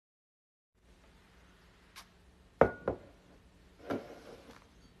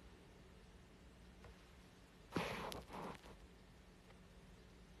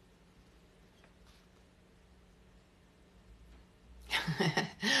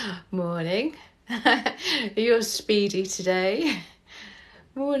Morning. You're speedy today.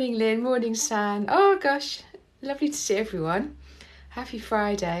 Morning, Lynn. Morning, San. Oh, gosh. Lovely to see everyone. Happy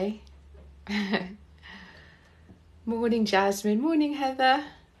Friday. Morning, Jasmine. Morning, Heather.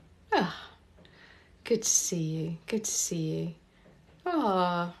 Oh, good to see you. Good to see you.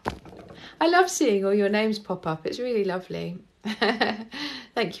 Oh, I love seeing all your names pop up. It's really lovely.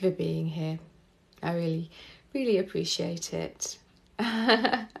 Thank you for being here. I really, really appreciate it.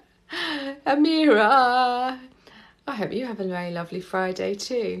 Amira, I hope you have a very lovely Friday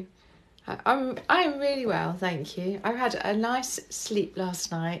too. I'm really well, thank you. I've had a nice sleep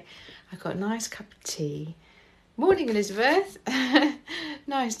last night. I got a nice cup of tea. Morning, Elizabeth.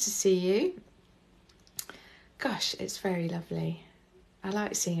 Nice to see you. Gosh, it's very lovely. I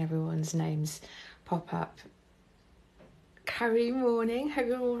like seeing everyone's names pop up. Carrie, morning. Hope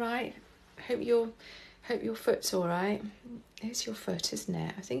you're all right. Hope your foot's all right. It's your foot, isn't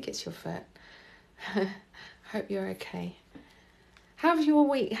it? I think it's your foot. Hope you're okay. How has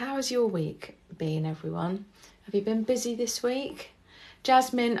your week been, everyone? Have you been busy this week?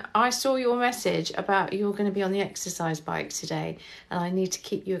 Jasmine, I saw your message about you're going to be on the exercise bike today and I need to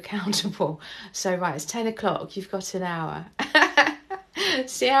keep you accountable. So, right, it's 10 o'clock. You've got an hour.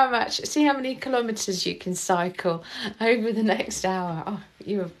 See how many kilometres you can cycle over the next hour. Oh,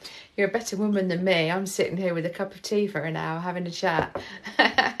 you're a better woman than me. I'm sitting here with a cup of tea for an hour having a chat.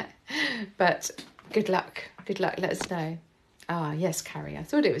 But good luck. Good luck. Let us know. Ah, yes, Carrie. I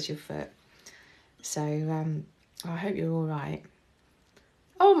thought it was your foot. So I hope you're all right.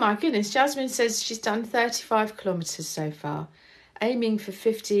 Oh my goodness. Jasmine says she's done 35 kilometres so far. Aiming for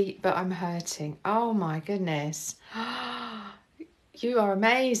 50, but I'm hurting. Oh my goodness. You are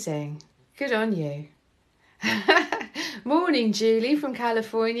amazing. Good on you. Morning, Julie from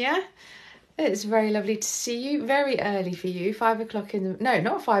California. It's very lovely to see you. Very early for you. 5 o'clock in the... No,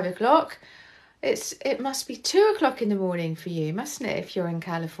 not 5 o'clock. It must be 2 o'clock in the morning for you, mustn't it, if you're in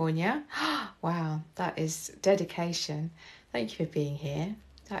California? Wow, that is dedication. Thank you for being here.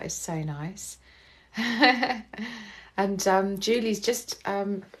 That is so nice. And Julie's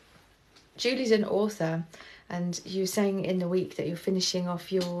Julie's an author. And you were saying in the week that you're finishing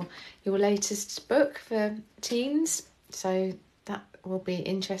off your latest book for teens. So that will be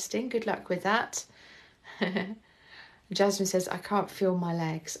interesting. Good luck with that. Jasmine says, I can't feel my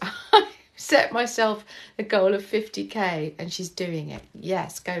legs. I set myself the goal of 50k and she's doing it.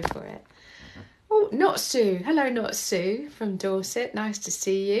 Yes, go for it. Oh, Not Sue. Hello, Not Sue from Dorset. Nice to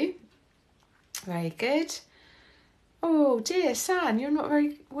see you. Very good. Oh, dear, San, you're not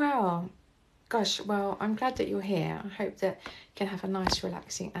very well. Gosh, well, I'm glad that you're here. I hope that you can have a nice,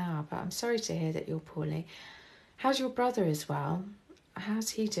 relaxing hour. But I'm sorry to hear that you're poorly. How's your brother as well?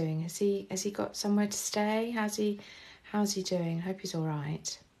 How's he doing? Has he got somewhere to stay? How's he doing? I hope he's all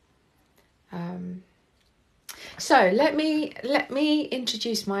right. So let me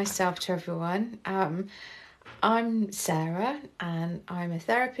introduce myself to everyone. I'm Sarah, and I'm a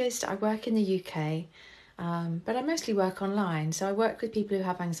therapist. I work in the UK. But I mostly work online, so I work with people who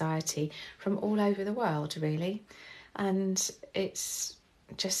have anxiety from all over the world, really. And it's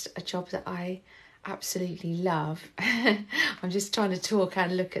just a job that I absolutely love. I'm just trying to talk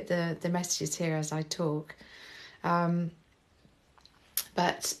and look at the messages here as I talk.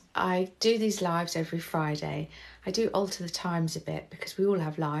 But I do these lives every Friday. I do alter the times a bit because we all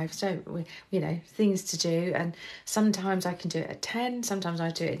have lives, don't we? You know, things to do. And sometimes I can do it at 10, sometimes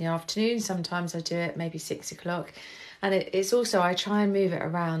I do it in the afternoon, sometimes I do it maybe 6 o'clock. And it's also, I try and move it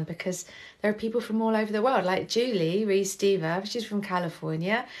around because there are people from all over the world, like Julie Rees-Steva, she's from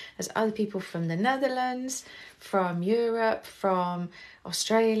California. There's other people from the Netherlands, from Europe, from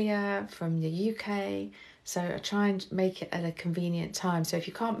Australia, from the UK. So I try and make it at a convenient time. So if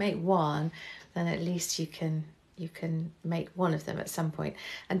you can't make one, then at least you can make one of them at some point.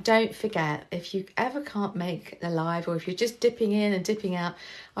 And don't forget, if you ever can't make the live, or if you're just dipping in and dipping out,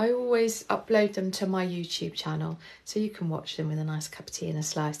 I always upload them to my YouTube channel, so you can watch them with a nice cup of tea and a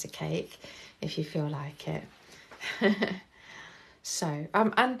slice of cake if you feel like it. So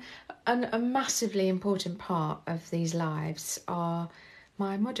and a massively important part of these lives are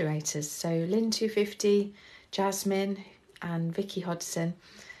my moderators. So Lynn 250, Jasmine and Vicky Hodson,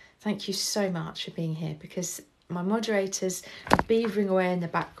 thank you so much for being here, because my moderators are beavering away in the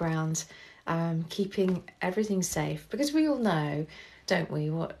background, keeping everything safe, because we all know, don't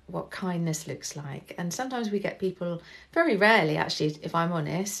we, what kindness looks like. And sometimes we get people, very rarely actually, if I'm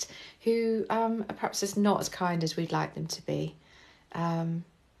honest, who are perhaps not as kind as we'd like them to be. And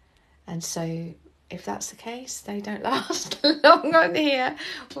so if that's the case, they don't last long on here,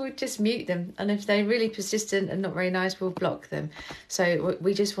 we'll just mute them. And if they're really persistent and not very nice, we'll block them. So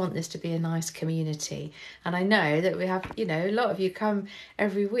we just want this to be a nice community. And I know that we have, a lot of you come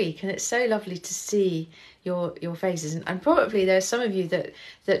every week, and it's so lovely to see your faces. And probably there's some of you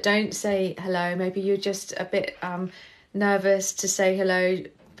that don't say hello. Maybe you're just a bit nervous to say hello,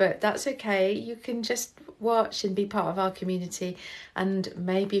 but that's okay. You can just watch and be part of our community. And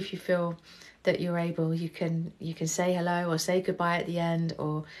maybe if you feel that you're able, you can say hello or say goodbye at the end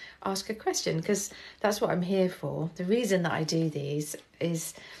or ask a question, because that's what I'm here for. The reason that I do these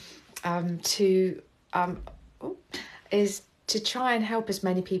is to try and help as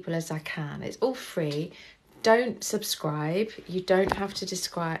many people as I can. It's all free. Don't subscribe. You don't have to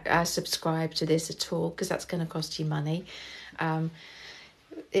subscribe to this at all, because that's going to cost you money.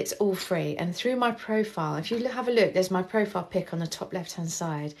 It's all free. And through my profile, if you have a look, there's my profile pic on the top left hand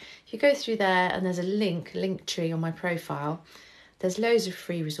side. If you go through there, and there's a link tree on my profile, there's loads of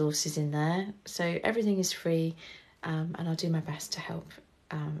free resources in there. So everything is free, and I'll do my best to help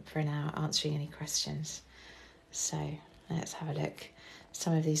for an hour answering any questions. So let's have a look.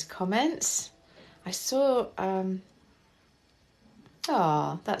 Some of these comments. I saw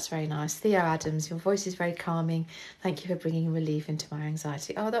that's very nice. Theo Adams, your voice is very calming. Thank you for bringing relief into my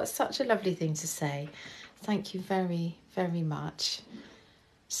anxiety. Oh, that's such a lovely thing to say. Thank you very, very much.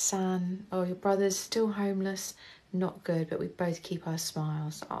 San, your brother's still homeless. Not good, but we both keep our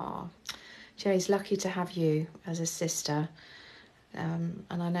smiles. Jay's lucky to have you as a sister. And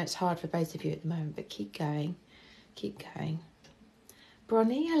I know it's hard for both of you at the moment, but keep going. Keep going.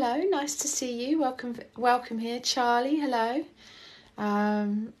 Bronnie, hello. Nice to see you. Welcome here. Charlie, hello.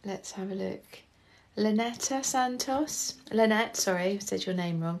 Let's have a look. Lynette Santos. Lynette, sorry, I said your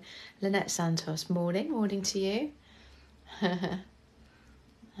name wrong. Lynette Santos, morning to you.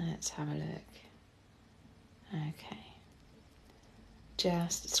 Let's have a look. Okay.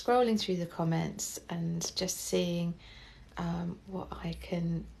 Just scrolling through the comments and just seeing what I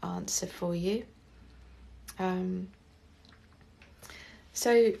can answer for you. Joe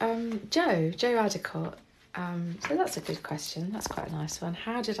Adicott. So that's a good question. That's quite a nice one.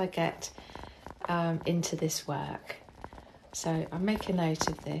 How did I get into this work? So I'll make a note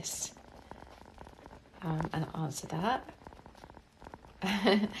of this and answer that.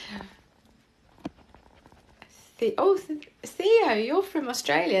 Theo, you're from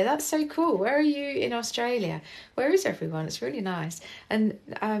Australia. That's so cool. Where are you in Australia? Where is everyone? It's really nice. And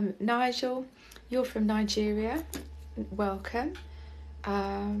Nigel, you're from Nigeria. Welcome.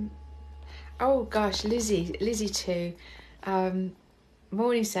 Oh gosh, Lizzie too.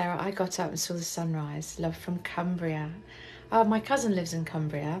 Morning, Sarah. I got up and saw the sunrise. Love from Cumbria. My cousin lives in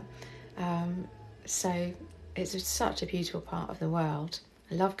Cumbria, so it's such a beautiful part of the world.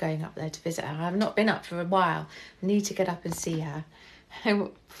 I love going up there to visit her. I've not been up for a while. I need to get up and see her.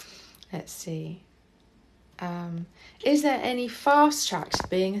 Let's see. Is there any fast track to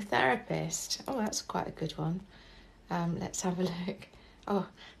being a therapist? Oh, that's quite a good one. Let's have a look.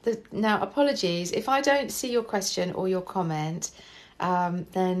 Now, apologies. If I don't see your question or your comment,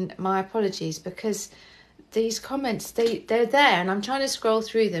 then my apologies, because these comments, they're there and I'm trying to scroll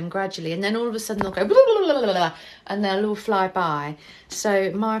through them gradually, and then all of a sudden they'll go blah, blah, blah, blah, blah, and they'll all fly by.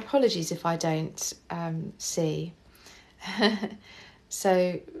 So my apologies if I don't see.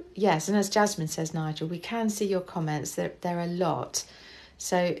 So, yes, and as Jasmine says, Nigel, we can see your comments. There are a lot.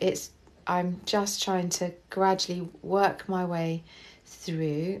 So I'm just trying to gradually work my way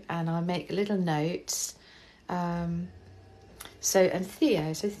through, and I make little notes. So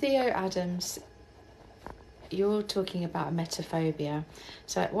Theo Adams, you're talking about emetophobia.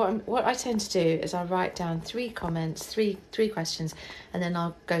 So what I tend to do is I write down 3 comments, three questions, and then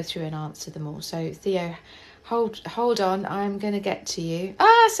I'll go through and answer them all. So Theo, hold on, I'm going to get to you.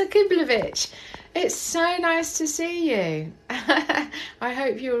 Sakiblovich, it's so nice to see you. I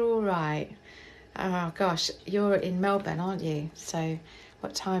hope you're all right. Oh gosh, you're in Melbourne, aren't you? So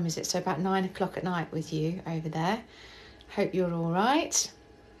what time is it? So about 9 o'clock at night with you over there. Hope you're all right.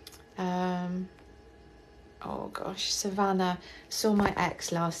 Oh gosh, Savannah, saw my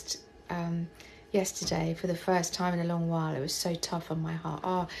ex yesterday for the first time in a long while. It was so tough on my heart.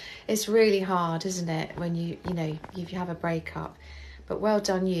 Oh, it's really hard, isn't it, when you have a breakup? But well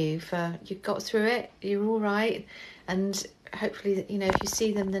done you got through it. You're all right, and hopefully, if you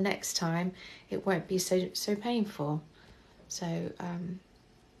see them the next time, it won't be so painful. So,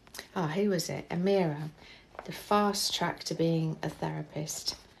 who was it? Amira, the fast track to being a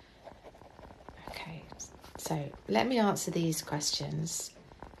therapist. Okay, so let me answer these questions.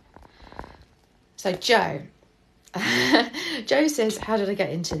 So Joe says, how did I get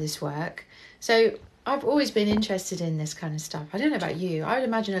into this work? So I've always been interested in this kind of stuff. I don't know about you. I would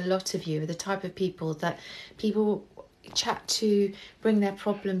imagine a lot of you are the type of people that people chat to, bring their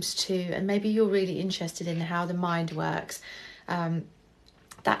problems to, and maybe you're really interested in how the mind works.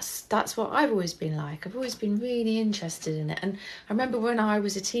 That's what I've always been like. I've always been really interested in it. And I remember when I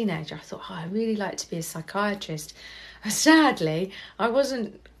was a teenager, I thought, oh, I'd really like to be a psychiatrist. Sadly, I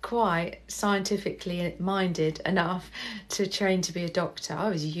wasn't quite scientifically minded enough to train to be a doctor. I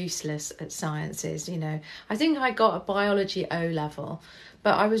was useless at sciences, you know. I think I got a biology O level,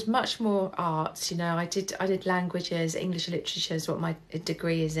 but I was much more arts, you know. I did languages, English literature is what my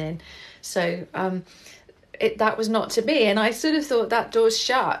degree is in. So that was not to be, and I sort of thought that door's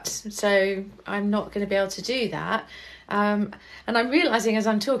shut, so I'm not going to be able to do that. And I'm realising as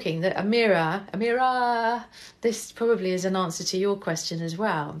I'm talking that Amira, this probably is an answer to your question as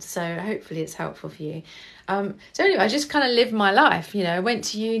well. So hopefully it's helpful for you. So anyway, I just kind of lived my life. You know, I went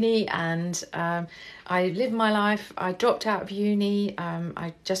to uni and I lived my life. I dropped out of uni.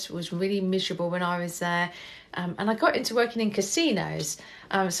 I just was really miserable when I was there. And I got into working in casinos.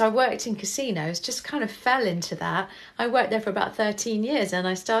 So I worked in casinos, just kind of fell into that. I worked there for about 13 years, and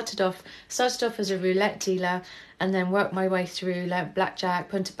I started off as a roulette dealer, and then worked my way through, learnt blackjack,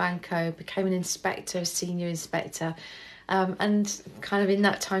 punta banco, became an inspector, senior inspector, and kind of in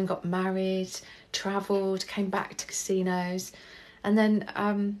that time got married, travelled, came back to casinos, and then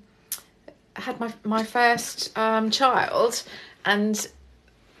had my first child, and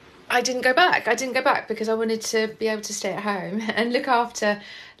I didn't go back because I wanted to be able to stay at home and look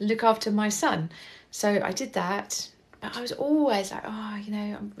after my son. So I did that, but I was always like, oh, you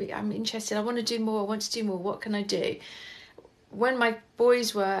know, I'm interested. I want to do more. What can I do? When my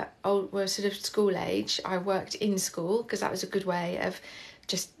boys were sort of school age, I worked in school because that was a good way of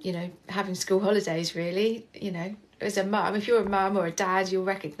just, you know, having school holidays, really. You know, as a mum, if you're a mum or a dad, you'll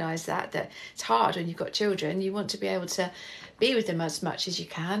recognise that it's hard when you've got children. You want to be able to be with them as much as you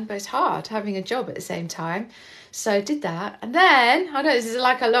can, but it's hard having a job at the same time. So I did that, and then I know this is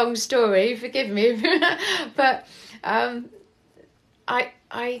like a long story, forgive me, but I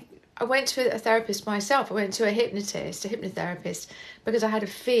went to a therapist myself. I went to a hypnotherapist, because I had a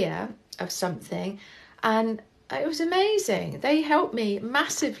fear of something, and it was amazing. They helped me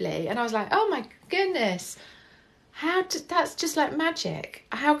massively, and I was like, oh my goodness, that's just like magic.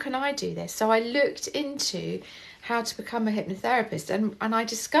 How can I do this? So I looked into how to become a hypnotherapist, and I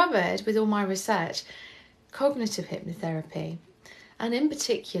discovered with all my research cognitive hypnotherapy, and in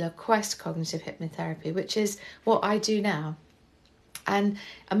particular Quest cognitive hypnotherapy, which is what I do now. And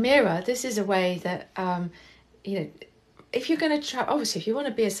Amira, this is a way that you know, if you're going to try, obviously if you want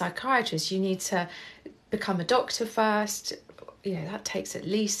to be a psychiatrist, you need to become a doctor first. You know, that takes at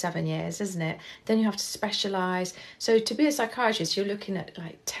least 7 years, doesn't it? Then you have to specialise. So to be a psychiatrist, you're looking at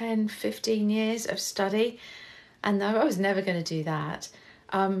like 10, 15 years of study. And I was never going to do that.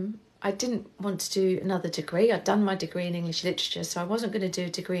 I didn't want to do another degree. I'd done my degree in English literature, so I wasn't going to do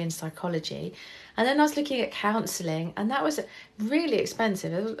a degree in psychology. And then I was looking at counselling, and that was really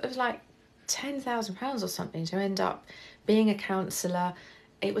expensive. It was like £10,000 or something to end up being a counsellor.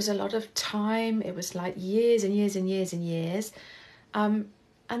 It was a lot of time. It was like years and years and years and years. And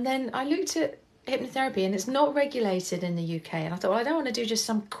then I looked at hypnotherapy, and it's not regulated in the UK. And I thought, well, I don't want to do just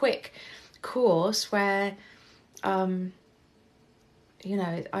some quick course where you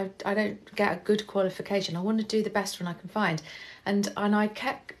know, I don't get a good qualification. I want to do the best one I can find. And I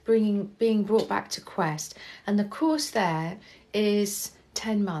kept being brought back to Quest. And the course there is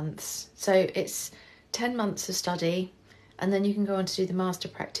 10 months. So it's 10 months of study, and then you can go on to do the master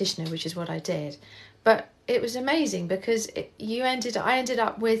practitioner, which is what I did. But it was amazing because I ended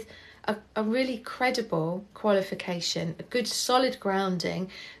up with a really credible qualification, a good solid grounding,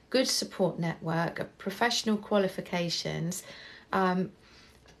 good support network, professional qualifications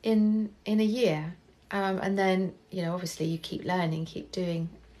in a year, and then, you know, obviously you keep learning, keep doing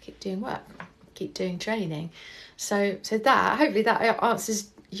work, keep doing training. So that, hopefully that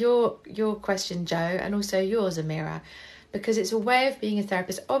answers your question, Joe, and also yours, Amira, because it's a way of being a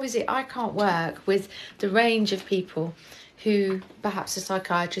therapist. Obviously I can't work with the range of people who perhaps a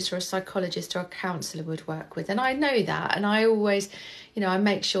psychiatrist or a psychologist or a counsellor would work with, and I know that, and I always, you know, I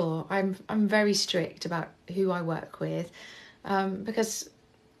make sure I'm very strict about who I work with, because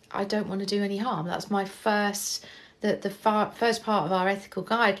I don't want to do any harm. That's my first part of our ethical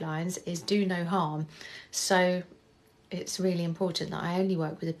guidelines is do no harm. So it's really important that I only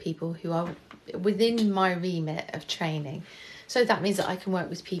work with the people who are within my remit of training. So that means that I can work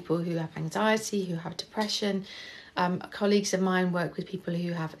with people who have anxiety, who have depression. Colleagues of mine work with people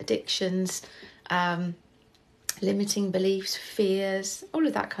who have addictions, limiting beliefs, fears, all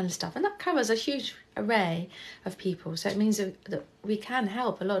of that kind of stuff. And that covers a huge array of people. So it means that we can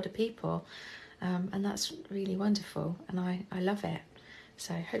help a lot of people. And that's really wonderful. And I love it.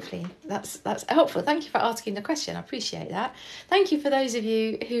 So hopefully that's helpful. Thank you for asking the question. I appreciate that. Thank you for those of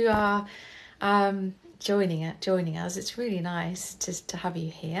you who are joining us. It's really nice to have you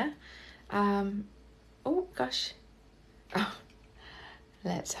here. Oh gosh. Oh,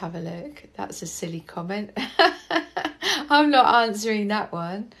 let's have a look. That's a silly comment. I'm not answering that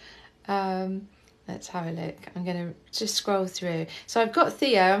one. Let's have a look. I'm going to just scroll through. So I've got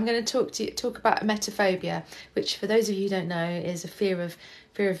Theo. I'm going to talk about emetophobia, which for those of you who don't know is a fear of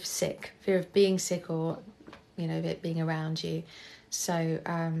being sick, or it being around you. So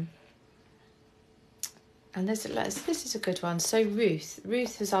and this is a good one. So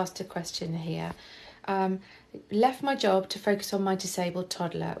Ruth has asked a question here. Left my job to focus on my disabled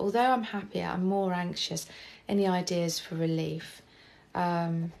toddler. Although I'm happier, I'm more anxious. Any ideas for relief?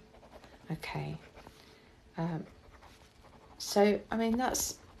 Okay. So I mean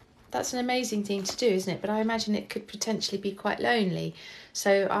that's an amazing thing to do, isn't it? But I imagine it could potentially be quite lonely.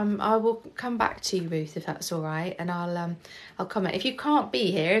 So I will come back to you, Ruth, if that's all right, and I'll comment. If you can't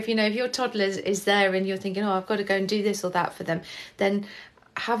be here, if your toddler is there and you're thinking, oh, I've got to go and do this or that for them, then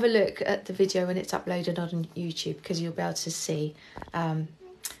have a look at the video when it's uploaded on YouTube, because you'll be able to see.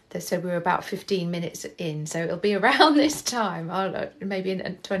 So we're about 15 minutes in, so it'll be around this time. Maybe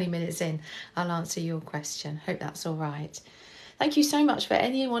in 20 minutes in, I'll answer your question. Hope that's all right. Thank you so much for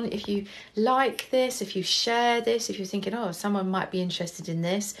anyone. If you like this, if you share this, if you're thinking, oh, someone might be interested in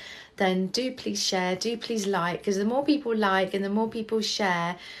this, then do please share, do please like, because the more people like and the more people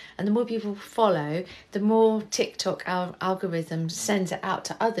share and the more people follow, the more TikTok algorithm sends it out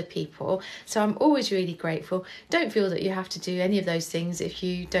to other people. So I'm always really grateful. Don't feel that you have to do any of those things if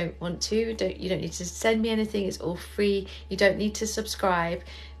you don't want to. You don't need to send me anything. It's all free. You don't need to subscribe.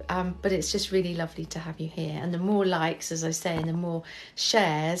 But it's just really lovely to have you here. And the more likes, as I say, and the more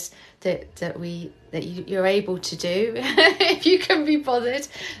shares that you're able to do, if you can be bothered,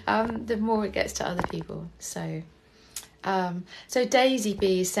 the more it gets to other people. So Daisy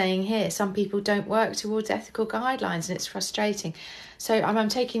B is saying here, some people don't work towards ethical guidelines and it's frustrating. So I'm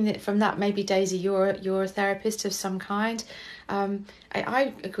taking it from that. Maybe Daisy, you're a therapist of some kind.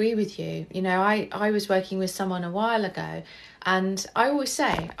 I agree with you. I was working with someone a while ago, and I always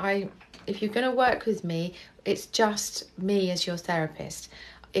say, if you're going to work with me, it's just me as your therapist.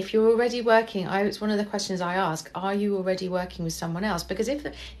 If you're already working, it's one of the questions I ask, are you already working with someone else? Because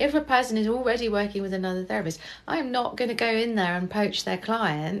if a person is already working with another therapist, I'm not going to go in there and poach their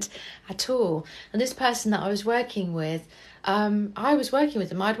client at all. And this person that I was working with, I was working with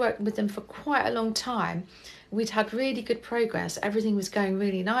them. I'd worked with them for quite a long time. We'd had really good progress. Everything was going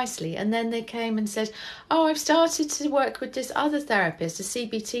really nicely. And then they came and said, oh, I've started to work with this other therapist, a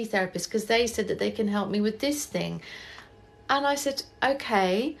CBT therapist, because they said that they can help me with this thing. And I said,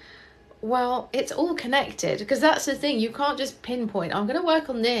 okay, well, it's all connected, because that's the thing. You can't just pinpoint, I'm going to work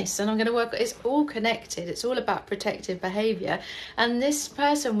on this and I'm going to work. It's all connected. It's all about protective behaviour. And this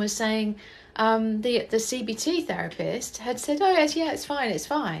person was saying, the CBT therapist had said, oh, yes, yeah, it's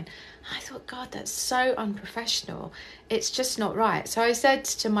fine. I thought, God, that's so unprofessional. It's just not right. So I said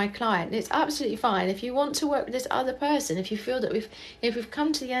to my client, it's absolutely fine. If you want to work with this other person, if you feel that we've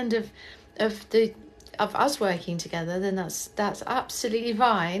come to the end of us working together, then that's absolutely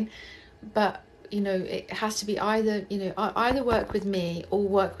fine. But it has to be either work with me or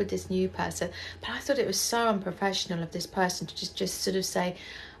work with this new person. But I thought it was so unprofessional of this person to just sort of say,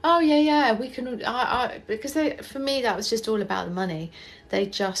 oh yeah, we can. Because for me that was just all about the money. They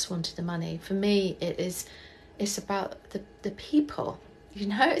just wanted the money. For me, it's about the people.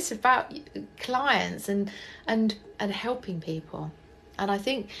 It's about clients and helping people. And I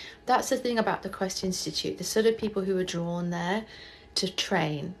think that's the thing about the Quest Institute. The sort of people who are drawn there to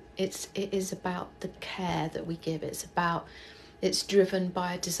train. It is about the care that we give. It's driven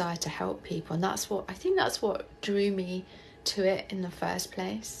by a desire to help people, and that's what drew me to it in the first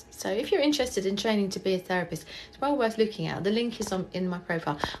place. So if you're interested in training to be a therapist, it's well worth looking at. The link is in my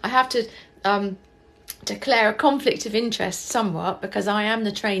profile. I have to declare a conflict of interest somewhat, because I am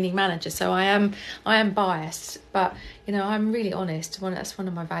the training manager, so I am biased, but I'm really honest. That's one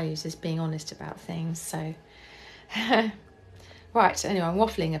of my values, is being honest about things. So right, anyway, I'm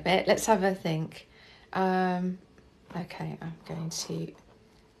waffling a bit. Let's have a think. Okay, I'm going to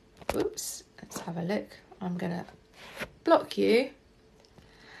let's have a look. I'm gonna block you.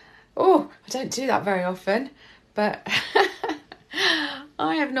 Oh, I don't do that very often, but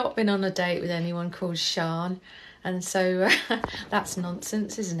I have not been on a date with anyone called Sean, and so that's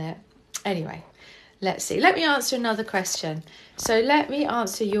nonsense, isn't it? Anyway, Let's see. Let me answer another question. So let me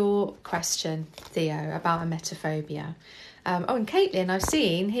answer your question, Theo, about emetophobia. And Caitlin, I've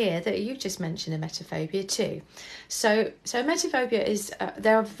seen here that you've just mentioned emetophobia too. So emetophobia is,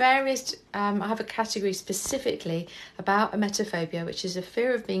 there are various, I have a category specifically about emetophobia, which is a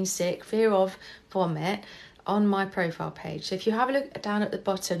fear of being sick, fear of vomit, on my profile page. So if you have a look down at the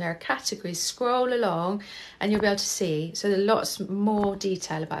bottom, there are categories, scroll along and you'll be able to see. So there's lots more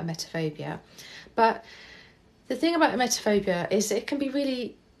detail about emetophobia. But the thing about emetophobia is it can be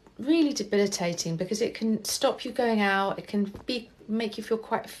really, really debilitating because it can stop you going out. It can make you feel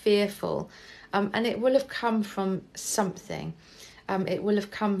quite fearful, and it will have come from something. It will have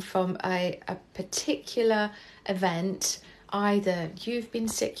come from a particular event. Either you've been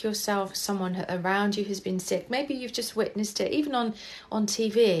sick yourself, someone around you has been sick. Maybe you've just witnessed it, even on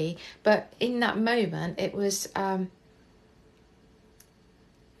TV. But in that moment, it was.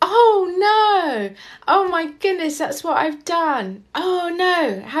 Oh no! Oh my goodness, that's what I've done. Oh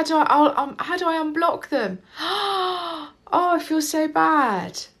no! How do I unblock them? Oh, I feel so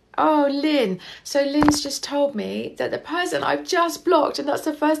bad. Oh, Lynn. So Lynn's just told me that the person I've just blocked, and that's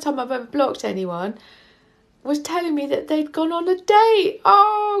the first time I've ever blocked anyone, was telling me that they'd gone on a date.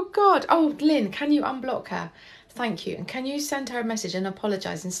 Oh God. Oh, Lynn, can you unblock her? Thank you. And can you send her a message and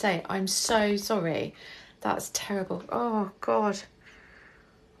apologise and say, I'm so sorry. That's terrible. Oh God.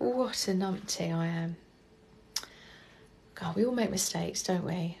 What a numpty I am. God, we all make mistakes, don't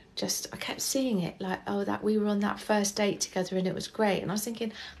we? I kept seeing it like, oh, that we were on that first date together and it was great. And I was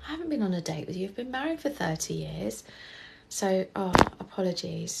thinking, I haven't been on a date with you. I've been married for 30 years. So,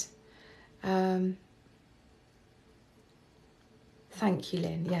 apologies. Thank you,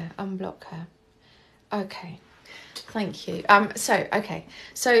 Lynn. Yeah, unblock her. Okay. Thank you. So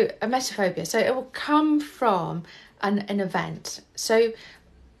emetophobia. So it will come from an event. So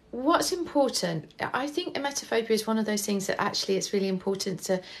what's important, I think emetophobia is one of those things that actually it's really important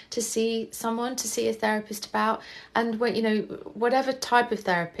to see someone, to see a therapist about. And when, whatever type of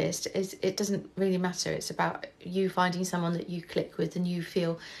therapist is, it doesn't really matter. It's about you finding someone that you click with and you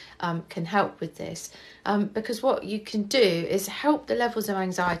feel can help with this. Because what you can do is help the levels of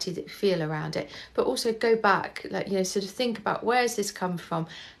anxiety that you feel around it, but also go back, sort of think about, where's this come from?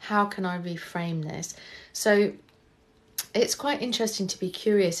 How can I reframe this? So it's quite interesting to be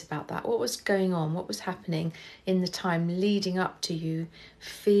curious about that. What was going on? What was happening in the time leading up to you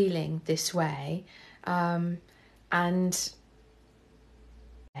feeling this way? And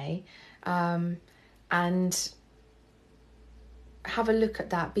have a look at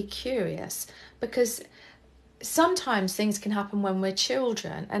that. Be curious, because sometimes things can happen when we're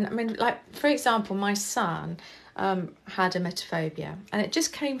children. And I mean, like, for example, my son had emetophobia, and it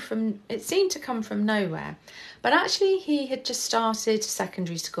seemed to come from nowhere. But actually he had just started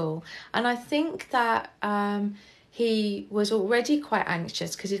secondary school, and I think that he was already quite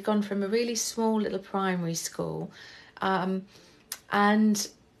anxious because he'd gone from a really small little primary school, and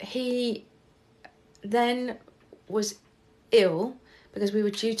he then was ill because we were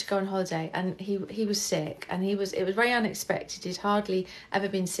due to go on holiday, and he was sick, and it was very unexpected. He'd hardly ever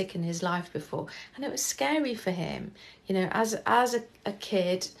been sick in his life before, and it was scary for him, as a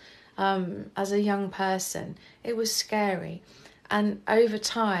kid, as a young person. It was scary. And over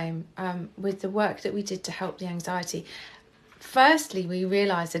time, with the work that we did to help the anxiety, firstly, we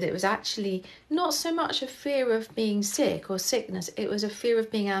realised that it was actually not so much a fear of being sick or sickness, it was a fear of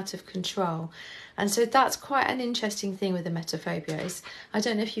being out of control. And so that's quite an interesting thing with emetophobia. I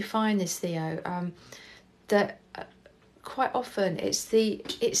don't know if you find this, Theo, that quite often it's the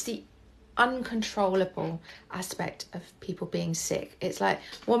uncontrollable aspect of people being sick. It's like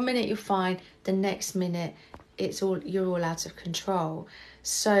 1 minute you're fine, the next minute you're all out of control.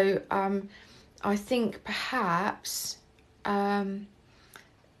 So I think perhaps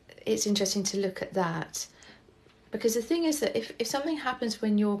it's interesting to look at that, because the thing is that if something happens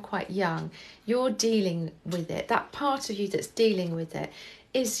when you're quite young, you're dealing with it. That part of you that's dealing with it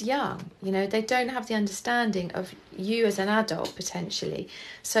is young. They don't have the understanding of you as an adult potentially.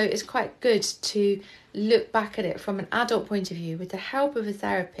 So it's quite good to look back at it from an adult point of view with the help of a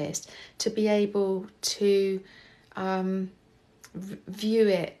therapist, to be able to view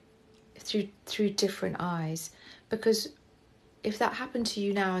it through different eyes. Because if that happened to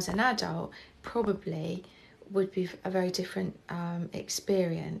you now as an adult, probably would be a very different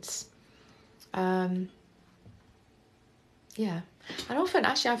experience. And often,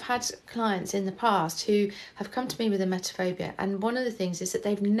 actually, I've had clients in the past who have come to me with emetophobia, and one of the things is that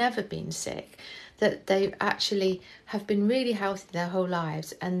they've never been sick, that they actually have been really healthy their whole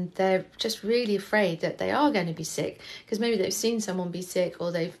lives, and they're just really afraid that they are going to be sick, because maybe they've seen someone be sick,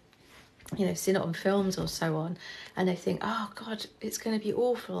 or they've seen it on films or so on, and they think, oh God, it's going to be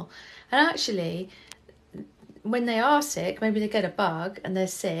awful. And actually, when they are sick, maybe they get a bug and they're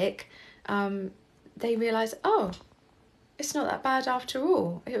sick, they realise, oh, it's not that bad after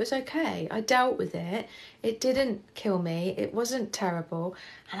all. It was okay. I dealt with it. It didn't kill me. It wasn't terrible.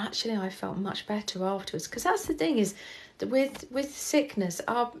 And actually, I felt much better afterwards. Because that's the thing, is that with sickness,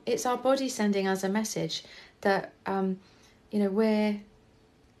 it's our body sending us a message that,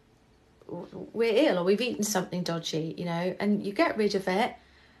 we're ill, or we've eaten something dodgy, and you get rid of it,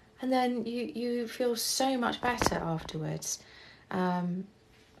 and then you feel so much better afterwards.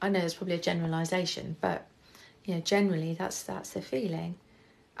 I know it's probably a generalisation, but generally that's the feeling.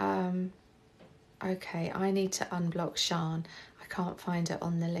 Okay, I need to unblock Sian. I can't find it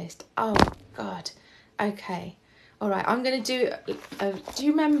on the list. Oh God. Okay. All right, I'm going to do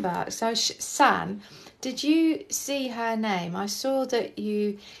you remember, so San, did you see her name? I saw that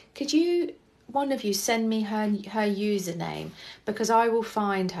could you, one of you, send me her username, because I will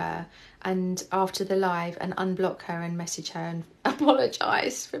find her and after the live and unblock her and message her and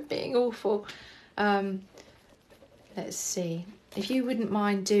apologise for being awful. Let's see. If you wouldn't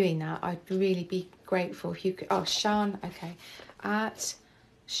mind doing that, I'd really be grateful if you could. Oh, Sian, okay. At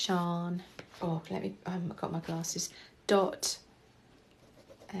Sian, let me, I've got my glasses. _MRIA_old.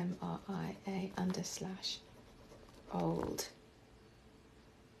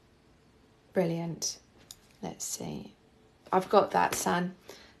 Brilliant. Let's see. I've got that, San.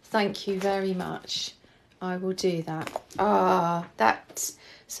 Thank you very much. I will do that. That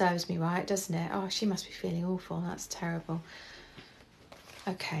serves me right, doesn't it? Oh, she must be feeling awful. That's terrible.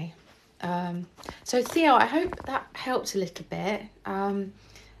 Okay. So Theo, I hope that helped a little bit.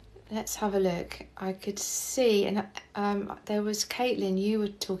 Let's have a look. I could see, and there was Caitlin. You were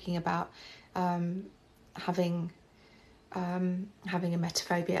talking about having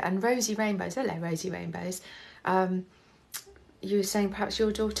emetophobia, and Rosie Rainbows. Hello, Rosie Rainbows. You were saying perhaps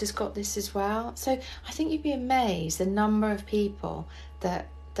your daughter's got this as well. So I think you'd be amazed the number of people that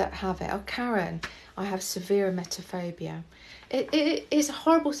have it. Oh, Karen, I have severe emetophobia. It is a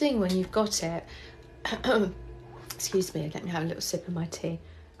horrible thing when you've got it. Excuse me, let me have a little sip of my tea.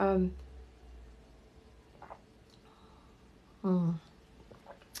 Oh my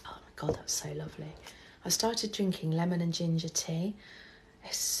God, that's so lovely. I started drinking lemon and ginger tea.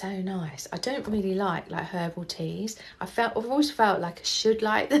 It's so nice. I don't really like herbal teas. I've always felt like I should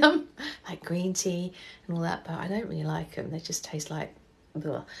like them, like green tea and all that, but I don't really like them. They just taste like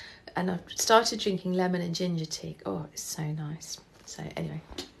ugh. And I've started drinking lemon and ginger tea. Oh, it's so nice. So anyway,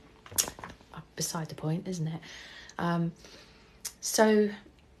 beside the point, isn't it? So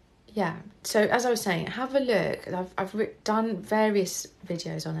yeah. So as I was saying, have a look. I've done various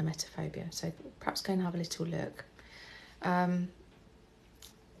videos on emetophobia. So perhaps go and have a little look. Let's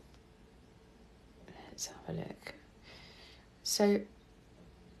have a look. So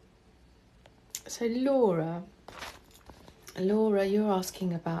Laura, you're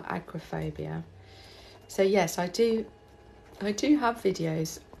asking about agoraphobia. So yes, I do have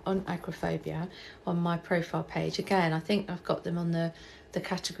videos on agoraphobia on my profile page. Again, I think I've got them on the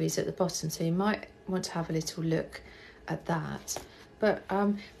categories at the bottom, so you might want to have a little look at that. But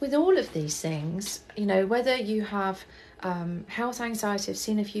with all of these things, whether you have health anxiety, I've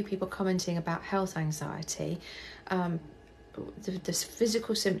seen a few people commenting about health anxiety, the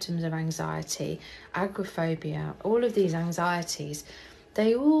physical symptoms of anxiety, agoraphobia, all of these anxieties,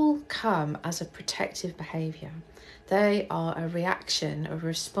 they all come as a protective behaviour. They are a reaction, a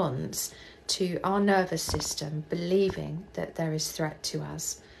response to our nervous system believing that there is threat to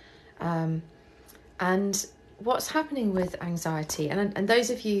us. And what's happening with anxiety, and those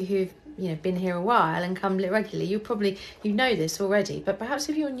of you who've been here a while and come regularly, you know this already, but perhaps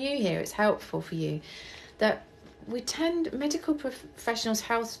if you're new here, it's helpful for you that medical professionals,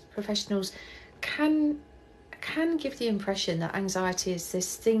 health professionals can give the impression that anxiety is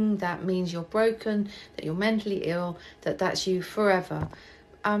this thing that means you're broken, that you're mentally ill, that's you forever.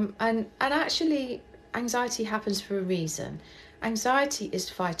 And actually, anxiety happens for a reason. Anxiety is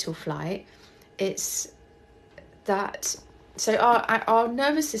fight or flight. It's that. So our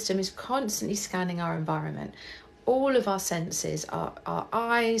nervous system is constantly scanning our environment. All of our senses, our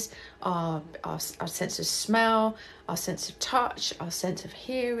eyes, our sense of smell, our sense of touch, our sense of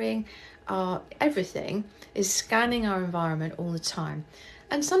hearing, everything is scanning our environment all the time.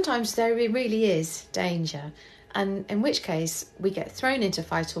 And sometimes there really is danger, and in which case we get thrown into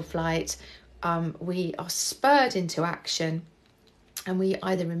fight or flight. We are spurred into action, and we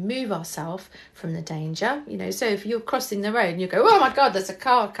either remove ourselves from the danger, so if you're crossing the road and you go, oh my God, there's a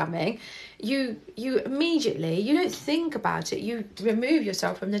car coming, you immediately, you don't think about it, you remove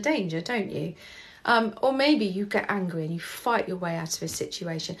yourself from the danger, don't you? Or maybe you get angry and you fight your way out of a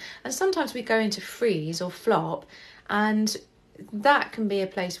situation. And sometimes we go into freeze or flop, and that can be a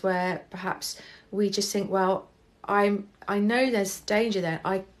place where perhaps we just think, well, I know there's danger there.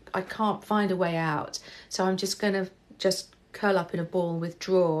 I can't find a way out. So I'm just going to just curl up in a ball,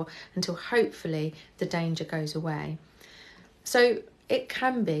 withdraw until hopefully the danger goes away. So it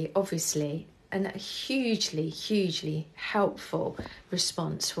can be obviously a hugely, hugely helpful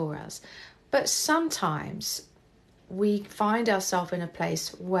response for us. But sometimes we find ourselves in a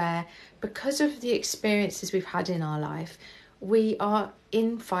place where, because of the experiences we've had in our life, we are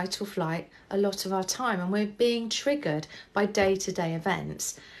in fight or flight a lot of our time, and we're being triggered by day-to-day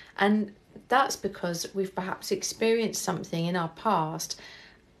events. And that's because we've perhaps experienced something in our past.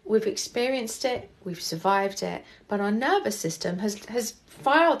 We've experienced it, we've survived it, but our nervous system has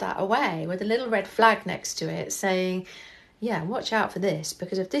filed that away with a little red flag next to it saying, yeah, watch out for this,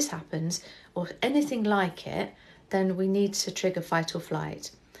 because if this happens or anything like it, then we need to trigger fight or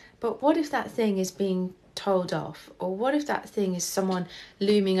flight. But what if that thing is being told off? Or what if that thing is someone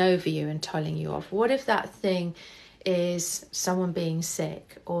looming over you and telling you off? What if that thing is someone being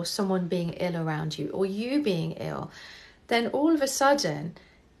sick, or someone being ill around you, or you being ill? Then all of a sudden,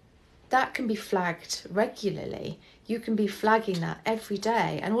 that can be flagged regularly. You can be flagging that every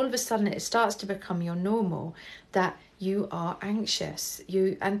day, and all of a sudden it starts to become your normal that you are anxious.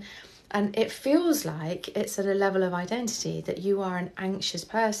 And it feels like it's at a level of identity that you are an anxious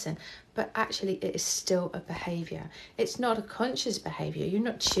person, but actually it is still a behaviour. It's not a conscious behaviour. You're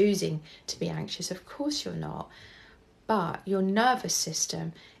not choosing to be anxious. Of course you're not. But your nervous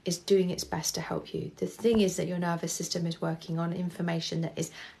system is doing its best to help you. The thing is that your nervous system is working on information that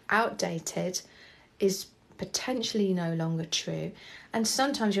is outdated, is potentially no longer true, and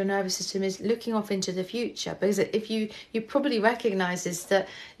sometimes your nervous system is looking off into the future, because if you probably recognise this, that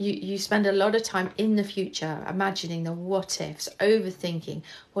you spend a lot of time in the future imagining the what ifs, overthinking,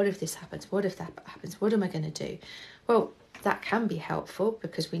 what if this happens, what if that happens, what am I going to do? Well, that can be helpful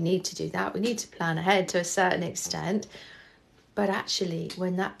because we need to do that, we need to plan ahead to a certain extent, but actually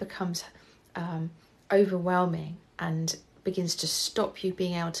when that becomes overwhelming and begins to stop you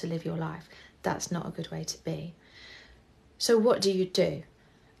being able to live your life, that's not a good way to be. So what do?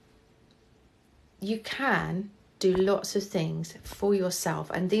 You can do lots of things for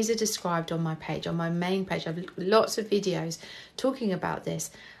yourself, and these are described on my page, on my main page. I have lots of videos talking about this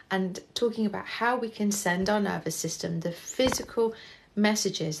and talking about how we can send our nervous system the physical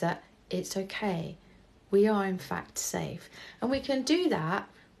messages that it's okay, we are in fact safe. And we can do that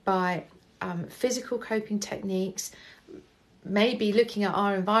by physical coping techniques, maybe looking at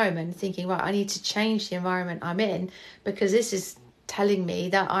our environment and thinking, right, I need to change the environment I'm in because this is telling me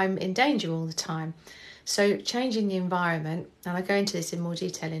that I'm in danger all the time. So changing the environment, and I go into this in more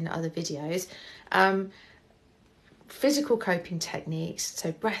detail in other videos, physical coping techniques,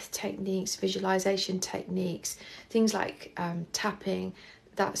 so breath techniques, visualization techniques, things like tapping,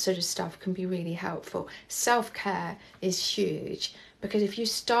 that sort of stuff can be really helpful. Self-care is huge, because if you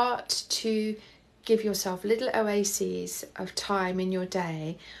start to give yourself little oases of time in your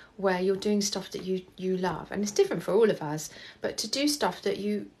day where you're doing stuff that you love, and it's different for all of us, but to do stuff that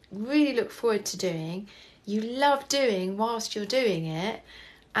you really look forward to doing, you love doing whilst you're doing it,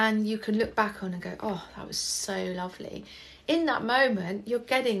 and you can look back on and go, oh, that was so lovely. In that moment, you're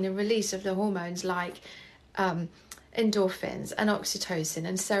getting the release of the hormones like endorphins and oxytocin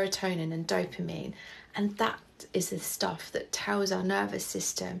and serotonin and dopamine, and that is the stuff that tells our nervous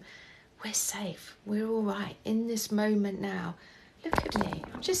system, we're safe, we're all right in this moment now. Look at me,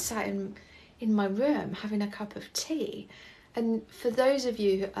 I'm just sat in my room having a cup of tea. And for those of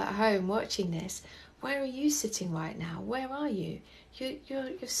you at home watching this, where are you sitting right now? Where are you? You're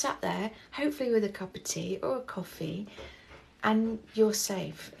sat there, hopefully with a cup of tea or a coffee, and you're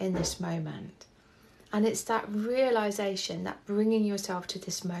safe in this moment. And it's that realisation, that bringing yourself to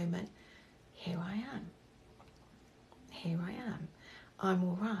this moment. Here I am. Here I am. I'm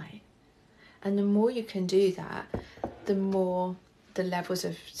all right. And the more you can do that, the more the levels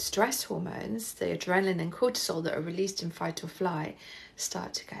of stress hormones, the adrenaline and cortisol that are released in fight or flight,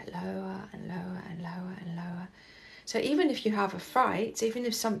 start to get lower and lower and lower and lower. So even if you have a fright, even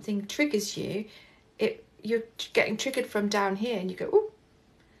if something triggers you, you're getting triggered from down here and you go, ooh.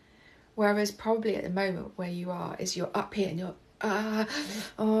 Whereas probably at the moment where you are is you're up here and you're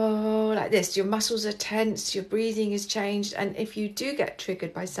like this. Your muscles are tense, your breathing is changed, and if you do get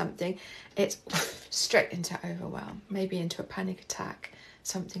triggered by something, it's straight into overwhelm, maybe into a panic attack,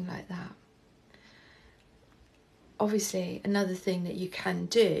 something like that. Obviously, another thing that you can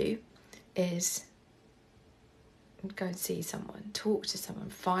do is go and see someone, talk to someone,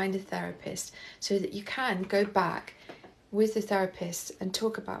 find a therapist, so that you can go back with the therapist and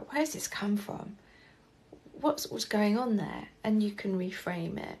talk about, where's this come from? What's going on there? And you can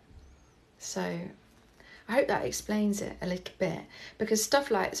reframe it. So I hope that explains it a little bit, because stuff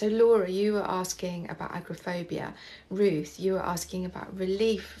like, so Laura, you were asking about agoraphobia. Ruth, you were asking about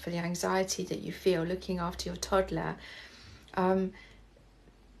relief for the anxiety that you feel looking after your toddler.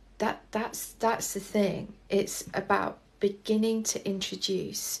 That's the thing. It's about beginning to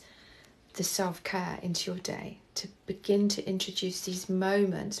introduce the self-care into your day, to begin to introduce these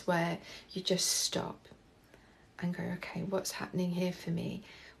moments where you just stop and go, okay, what's happening here for me?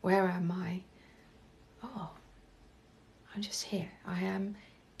 Where am I? Oh, I'm just here. I am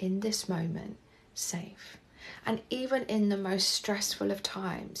in this moment, safe. And even in the most stressful of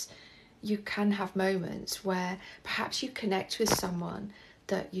times, you can have moments where perhaps you connect with someone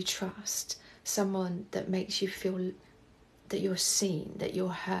that you trust, someone that makes you feel that you're seen, that you're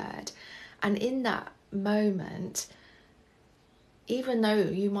heard. And in that moment, even though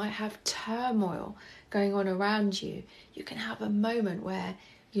you might have turmoil going on around you, you can have a moment where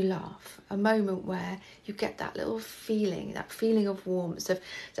you laugh, a moment where you get that little feeling, that feeling of warmth,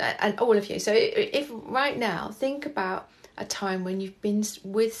 and all of you. So if right now, think about a time when you've been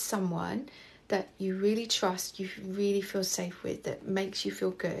with someone that you really trust, you really feel safe with, that makes you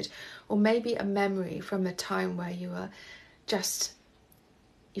feel good, or maybe a memory from a time where you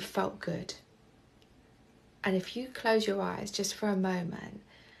felt good. And if you close your eyes just for a moment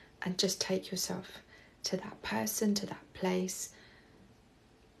and just take yourself to that person, to that place,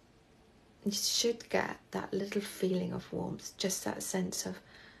 you should get that little feeling of warmth, just that sense of,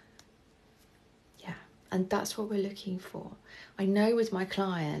 yeah, and that's what we're looking for. I know with my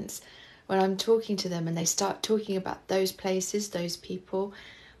clients, when I'm talking to them and they start talking about those places, those people,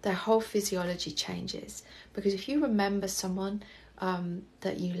 their whole physiology changes. Because if you remember someone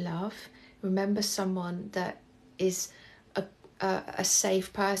that you love, remember someone that is a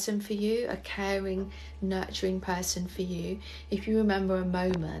safe person for you, a caring, nurturing person for you, if you remember a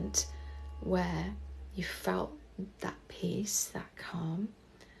moment where you felt that peace, that calm,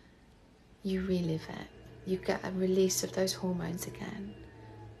 you relive it. You get a release of those hormones again.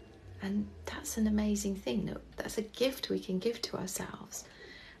 And that's an amazing thing. That's a gift we can give to ourselves.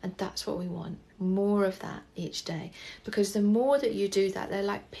 And that's what we want, more of that each day. Because the more that you do that, they're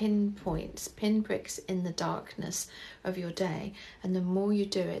like pinpricks in the darkness of your day. And the more you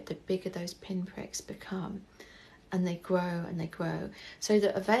do it, the bigger those pinpricks become. And they grow and they grow. So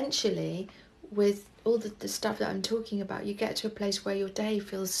that eventually, with all the stuff that I'm talking about, you get to a place where your day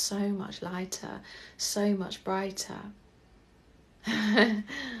feels so much lighter, so much brighter.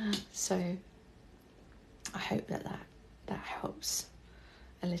 So I hope that helps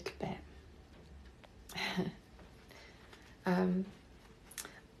a little bit.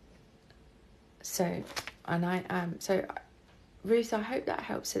 So Ruth, I hope that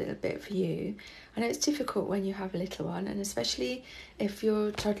helps a little bit for you. I know it's difficult when you have a little one, and especially if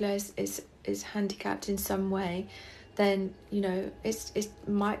your toddler is handicapped in some way, then it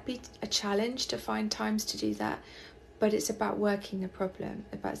might be a challenge to find times to do that. But it's about working the problem,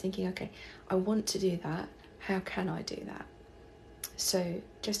 about thinking, okay, I want to do that. How can I do that? So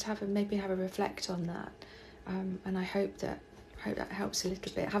just maybe have a reflect on that, and I hope that helps a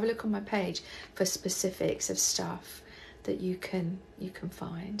little bit. Have a look on my page for specifics of stuff that you can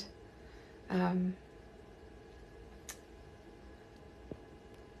find.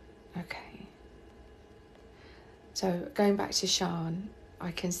 Okay. So going back to Sian,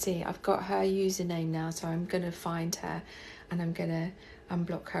 I can see I've got her username now, so I'm going to find her and I'm going to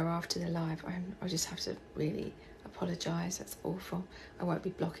unblock her after the live. I'll just have to really apologise. That's awful. I won't be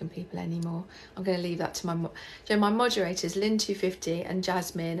blocking people anymore. I'm going to leave that to my moderators, Lynn250 and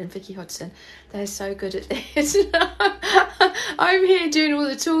Jasmine and Vicky Hodgson. They're so good at this. I'm here doing all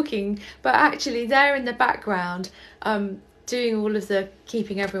the talking, but actually they're in the background doing all of the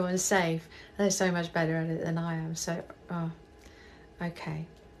keeping everyone safe. They're so much better at it than I am. So, okay.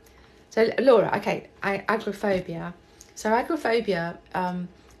 So Laura, okay, agoraphobia. So agoraphobia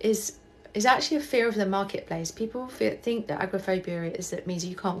is actually a fear of the marketplace. People think that agoraphobia means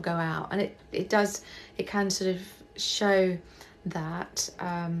you can't go out, and it can sort of show that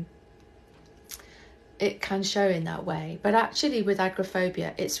it can show in that way. But actually with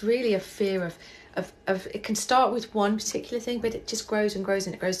agoraphobia, it's really a fear of it can start with one particular thing, but it just grows and grows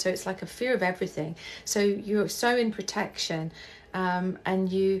and it grows. So it's like a fear of everything. So you're so in protection,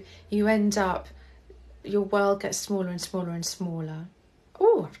 and you end up your world gets smaller and smaller and smaller.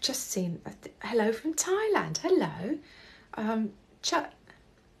 Oh, I've just seen hello from Thailand. Hello. Chat.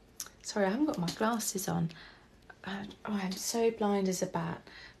 Sorry, I haven't got my glasses on. I'm so blind as a bat.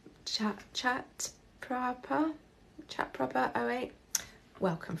 Chat proper 08.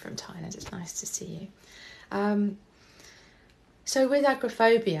 Welcome from Thailand. It's nice to see you. So with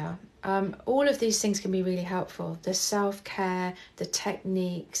agoraphobia, all of these things can be really helpful. The self-care, the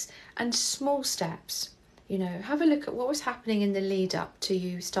techniques, and small steps. You know, have a look at what was happening in the lead up to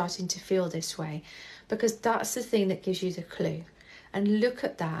you starting to feel this way, because that's the thing that gives you the clue. And look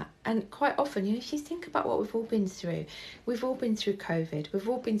at that. And quite often, you know, if you think about what we've all been through COVID, we've all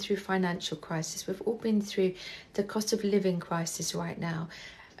been through financial crisis, we've all been through the cost of living crisis right now.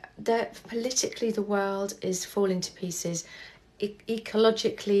 Politically, the world is falling to pieces.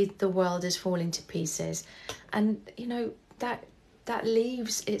 Ecologically, the world is falling to pieces. And, you know, that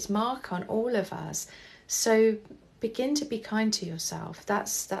leaves its mark on all of us. So begin to be kind to yourself.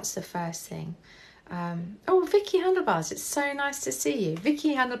 That's the first thing. Oh, Vicky Handlebars, it's so nice to see you.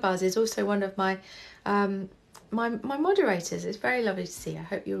 Vicky Handlebars is also one of my my moderators. It's very lovely to see you. I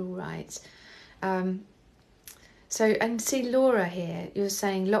hope you're all right. So, and see Laura here, you're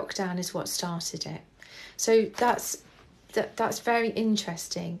saying lockdown is what started it. So that's very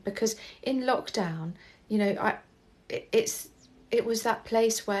interesting, because in lockdown, you know, it was that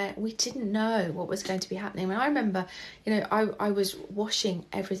place where we didn't know what was going to be happening. And I remember, you know, I was washing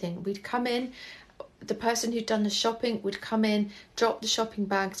everything. We'd come in, the person who'd done the shopping would come in, drop the shopping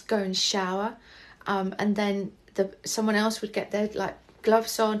bags, go and shower, and then someone else would get their like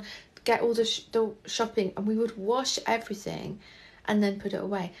gloves on, get all the shopping, and we would wash everything and then put it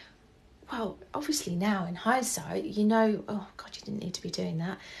away. Well, obviously now in hindsight, you know, oh God, you didn't need to be doing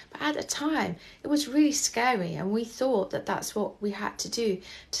that. But at the time, it was really scary, and we thought that that's what we had to do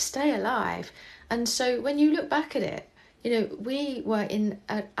to stay alive. And so when you look back at it, you know, we were in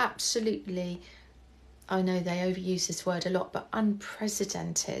an absolutely, I know they overuse this word a lot, but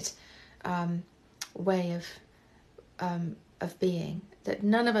unprecedented way of being that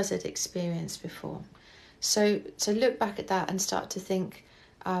none of us had experienced before. So look back at that and start to think,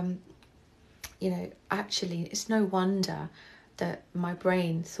 you know, actually, it's no wonder that my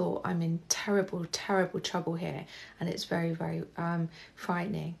brain thought I'm in terrible, terrible trouble here, and it's very, very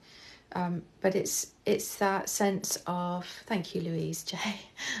frightening. But it's that sense of, thank you, Louise J.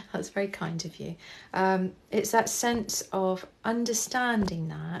 That's very kind of you. It's that sense of understanding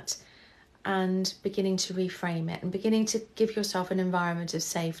that and beginning to reframe it and beginning to give yourself an environment of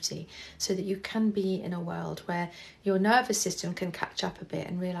safety so that you can be in a world where your nervous system can catch up a bit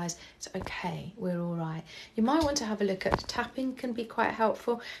and realise it's okay, we're all right. You might want to have a look at tapping, can be quite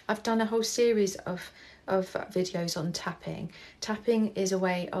helpful. I've done a whole series of videos on tapping. Tapping is a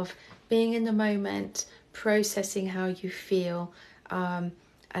way of being in the moment, processing how you feel,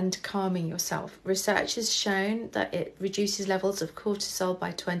 and calming yourself. Research has shown that it reduces levels of cortisol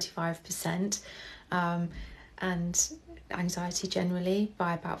by 25%, and anxiety generally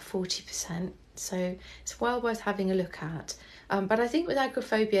by about 40%. So it's well worth having a look at. But I think with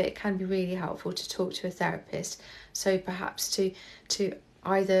agoraphobia, it can be really helpful to talk to a therapist. So perhaps to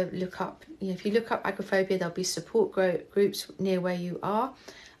either look up, you know, if you look up agoraphobia, there'll be support groups near where you are.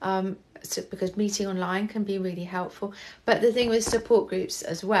 Because meeting online can be really helpful. But the thing with support groups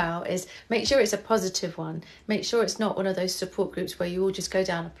as well is make sure it's a positive one. Make sure it's not one of those support groups where you all just go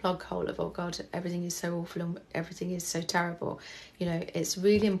down a plug hole of, oh God, everything is so awful and everything is so terrible. You know, it's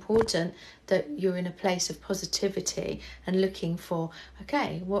really important that you're in a place of positivity and looking for,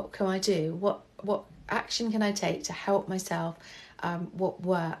 okay, what can I do? What action can I take to help myself? What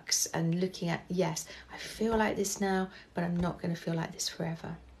works, and looking at, yes, I feel like this now, but I'm not going to feel like this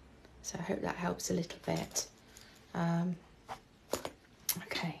forever. So I hope that helps a little bit.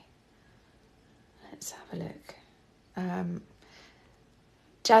 Okay, let's have a look.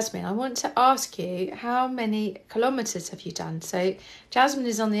 Jasmine, I want to ask you, how many kilometres have you done? So Jasmine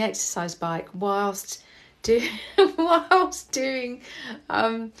is on the exercise bike whilst doing the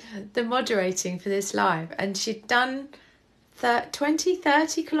moderating for this live, and she'd done 30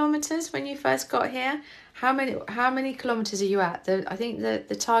 kilometres when you first got here. How many kilometres are you at? I think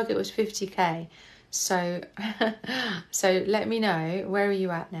the target was 50k. So so let me know, where are you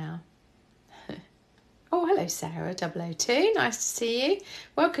at now? Oh, hello Sarah 002. Nice to see you.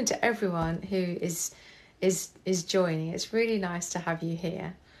 Welcome to everyone who is joining. It's really nice to have you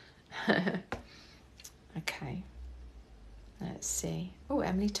here. Okay. Let's see. Oh,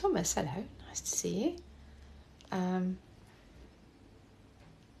 Emily Thomas, hello. Nice to see you.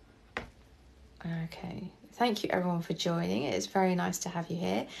 Okay, thank you everyone for joining. It's very nice to have you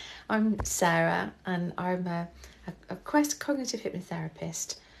here. I'm Sarah, and I'm a Quest cognitive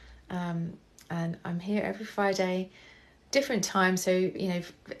hypnotherapist, and I'm here every Friday, different time. So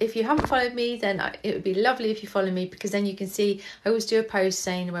if you haven't followed me, then it would be lovely if you follow me, because then you can see I always do a post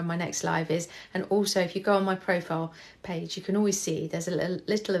saying when my next live is. And also, if you go on my profile page, you can always see there's a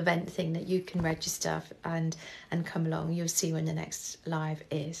little event thing that you can register and come along. You'll see when the next live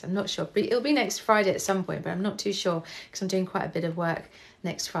is. I'm not sure, but it'll be next Friday at some point, but I'm not too sure because I'm doing quite a bit of work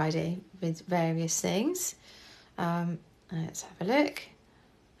next Friday with various things. Let's have a look.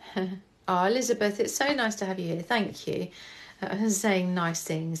 Oh, Elizabeth, it's so nice to have you here. Thank you. Saying nice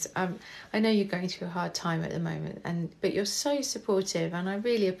things. I know you're going through a hard time at the moment, but you're so supportive, and I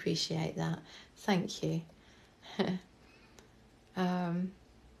really appreciate that. Thank you.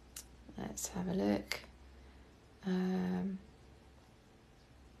 Let's have a look.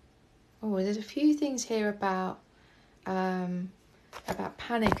 There's a few things here about panic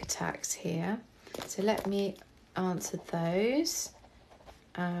attacks here. So let me answer those.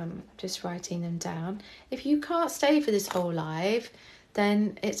 Just writing them down. If you can't stay for this whole live,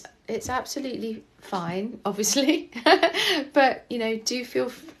 then it's absolutely fine, obviously. But do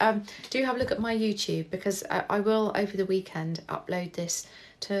have a look at my YouTube, because I will over the weekend upload this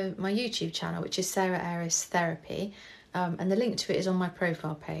to my YouTube channel, which is Sarah Aris Therapy. And the link to it is on my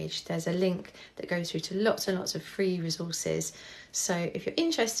profile page. There's a link that goes through to lots and lots of free resources. So if you're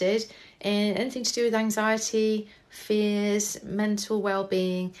interested in anything to do with anxiety, fears, mental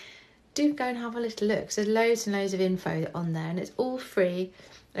well-being, do go and have a little look. So there's loads and loads of info on there, and it's all free.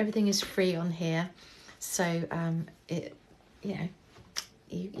 Everything is free on here. So you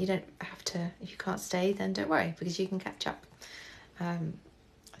don't have to, if you can't stay, then don't worry, because you can catch up.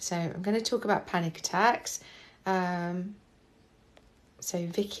 So I'm going to talk about panic attacks. So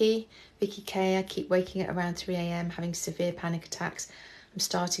Vicky K, I keep waking at around 3 a.m. having severe panic attacks. I'm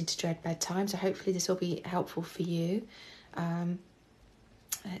starting to dread bedtime, so hopefully this will be helpful for you.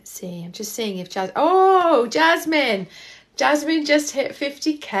 Let's see, I'm just seeing if Jasmine just hit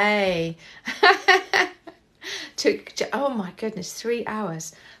 50k. Oh my goodness, 3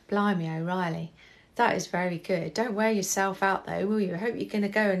 hours. Blimey O'Reilly, that is very good. Don't wear yourself out though, will you? I hope you're going to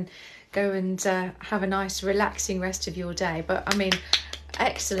go and have a nice relaxing rest of your day. But I mean,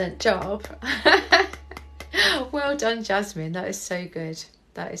 excellent job. Well done, Jasmine. That is so good.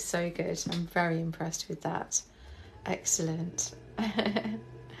 That is so good. I'm very impressed with that. Excellent.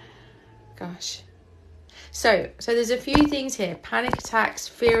 Gosh. So there's a few things here: panic attacks,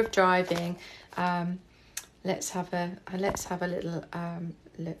 fear of driving. Let's have a little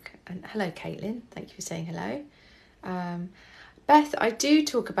look. And hello, Caitlin. Thank you for saying hello. Beth, I do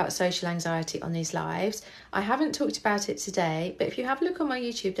talk about social anxiety on these lives. I haven't talked about it today, but if you have a look on my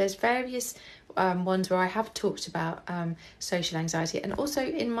YouTube, there's various ones where I have talked about social anxiety. And also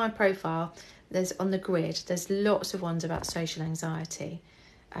in my profile, there's on the grid, there's lots of ones about social anxiety.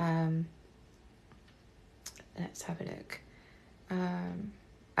 Let's have a look.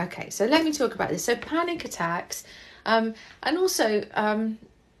 Okay, so let me talk about this. So panic attacks, and also,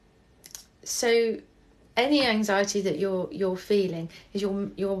 so any anxiety that you're feeling is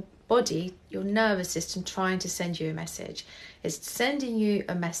your body, your nervous system trying to send you a message. It's sending you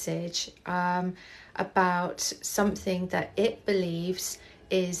a message about something that it believes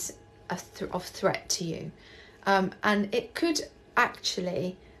is of threat to you, and it could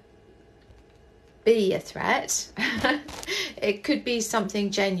actually be a threat. It could be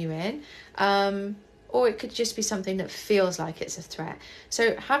something genuine, or it could just be something that feels like it's a threat.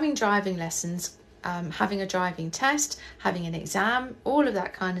 So having driving lessons, having a driving test, having an exam, all of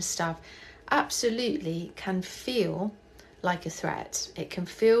that kind of stuff absolutely can feel like a threat. It can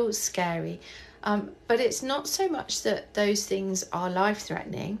feel scary, but it's not so much that those things are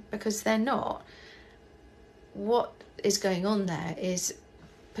life-threatening, because they're not. What is going on there is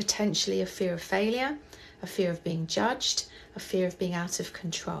potentially a fear of failure, a fear of being judged, a fear of being out of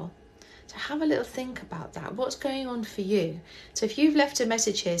control. So have a little think about that. What's going on for you? So if you've left a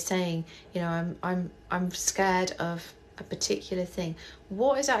message here saying, I'm scared of a particular thing,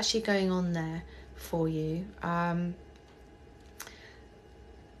 what is actually going on there for you?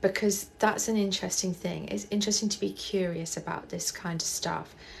 Because that's an interesting thing. It's interesting to be curious about this kind of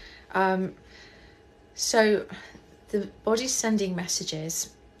stuff. So the body's sending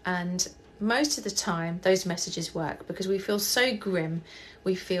messages, and most of the time those messages work because we feel so grim.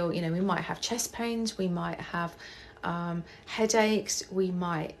 We feel, we might have chest pains, we might have headaches, we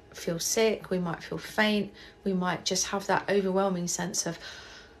might feel sick, we might feel faint, we might just have that overwhelming sense of,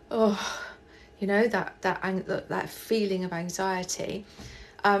 that feeling of anxiety.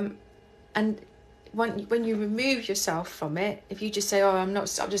 And when you remove yourself from it, if you just say, oh, I'm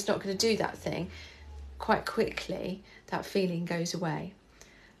just not going to do that thing, quite quickly that feeling goes away.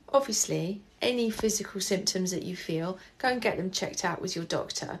 Obviously, any physical symptoms that you feel, go and get them checked out with your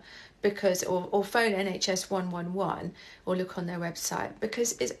doctor, because or phone NHS 111 or look on their website,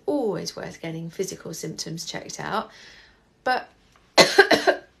 because it's always worth getting physical symptoms checked out. But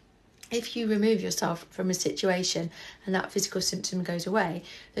if you remove yourself from a situation and that physical symptom goes away,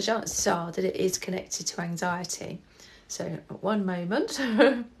 the chances are that it is connected to anxiety. So, one moment.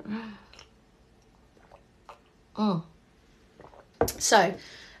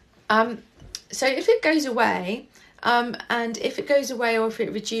 So if it goes away, and if it goes away or if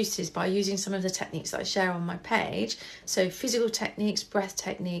it reduces by using some of the techniques that I share on my page, so physical techniques, breath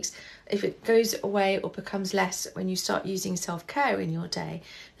techniques, if it goes away or becomes less when you start using self-care in your day,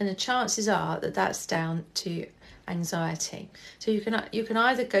 then the chances are that that's down to anxiety. So you can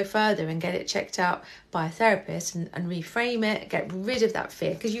either go further and get it checked out by a therapist and reframe it, get rid of that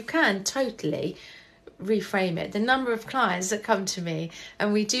fear, because you can totally reframe it. The number of clients that come to me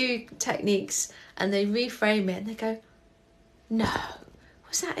and we do techniques and they reframe it and they go, no,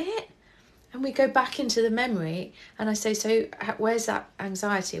 was that it? And we go back into the memory and I say, so where's that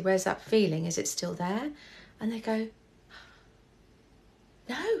anxiety? Where's that feeling? Is it still there? And they go,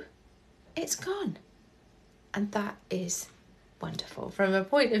 no, it's gone. And that is wonderful. From a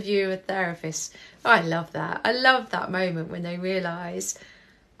point of view of a therapist, I love that. I love that moment when they realise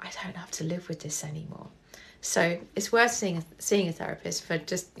I don't have to live with this anymore. So it's worth seeing a therapist for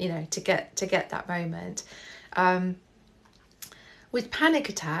just, to get that moment. With panic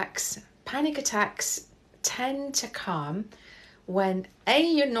attacks tend to come when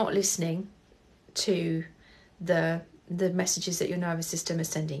you're not listening to the messages that your nervous system is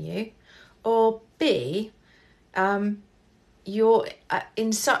sending you, or B, you're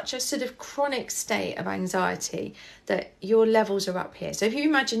in such a sort of chronic state of anxiety that your levels are up here. So if you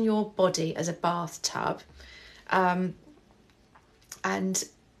imagine your body as a bathtub, and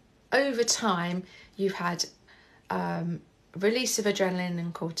over time you've had release of adrenaline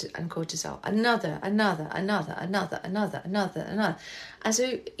and cortisol, another, and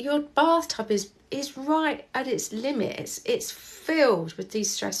so your bathtub is right at its limit. It's filled with these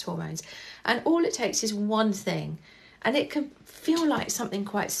stress hormones, and all it takes is one thing. And it can feel like something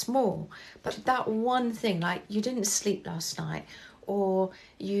quite small, but that one thing, like you didn't sleep last night, or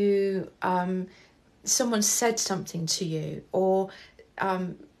you someone said something to you, or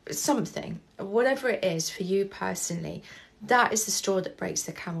something, whatever it is for you personally, that is the straw that breaks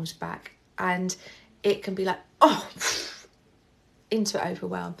the camel's back. And it can be like, into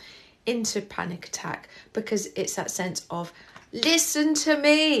overwhelm, into panic attack, because it's that sense of, listen to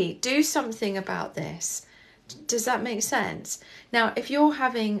me, do something about this. Does that make sense? Now, if you're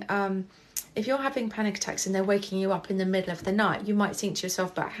having panic attacks and they're waking you up in the middle of the night, you might think to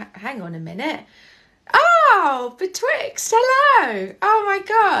yourself, but hang on a minute. Oh, Betwixt, hello. Oh my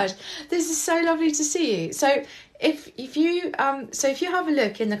God, this is so lovely to see you. So if you have a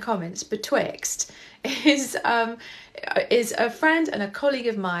look in the comments, Betwixt is a friend and a colleague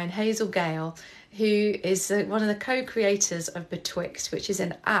of mine, Hazel Gale, who is one of the co-creators of Betwixt, which is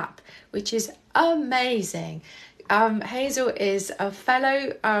an app which is amazing. Hazel is a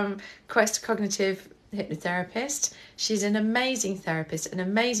fellow Quest cognitive hypnotherapist. She's an amazing therapist, an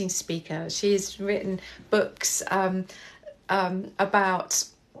amazing speaker. She's written books about,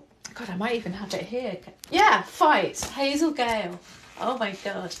 God, I might even have it here. Yeah, Fight, Hazel Gale. Oh my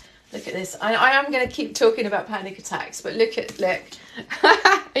God. Look at this. I am going to keep talking about panic attacks, but look.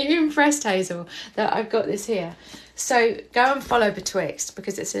 Are you impressed, Hazel, that I've got this here? So go and follow Betwixt,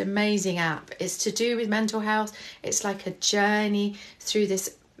 because it's an amazing app. It's to do with mental health. It's like a journey through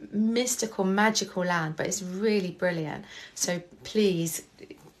this mystical, magical land, but it's really brilliant. So please,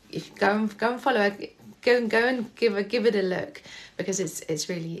 if you go and follow her, go and give it a look, because it's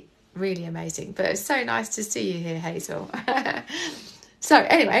really, really amazing. But it's so nice to see you here, Hazel. So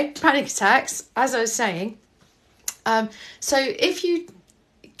anyway, panic attacks, as I was saying. So if you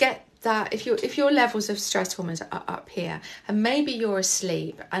get that, if your levels of stress hormones are up here, and maybe you're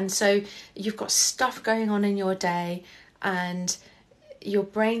asleep, and so you've got stuff going on in your day, and your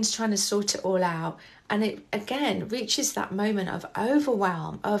brain's trying to sort it all out, and it again reaches that moment of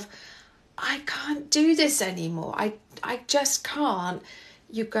overwhelm, of I can't do this anymore, I just can't,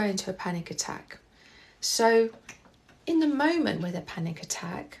 you go into a panic attack. So in the moment with a panic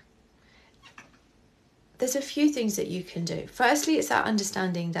attack, there's a few things that you can do. Firstly, it's that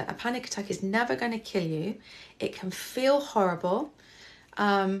understanding that a panic attack is never going to kill you. It can feel horrible,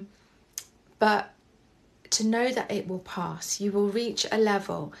 but to know that it will pass. You will reach a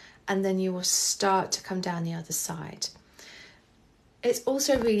level, and then you will start to come down the other side. It's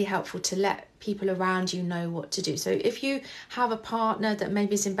also really helpful to let people around you know what to do. So if you have a partner that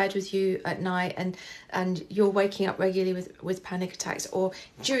maybe is in bed with you at night and you're waking up regularly with panic attacks, or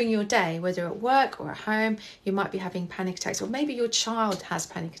during your day, whether at work or at home, you might be having panic attacks, or maybe your child has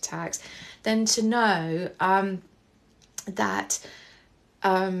panic attacks, then to know that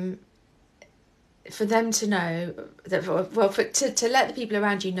for them to know that, to let the people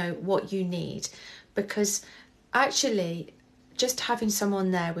around you know what you need, because actually just having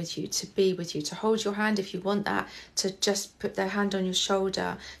someone there with you, to be with you, to hold your hand if you want that, to just put their hand on your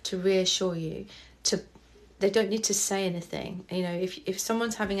shoulder to reassure you, they don't need to say anything. You know, if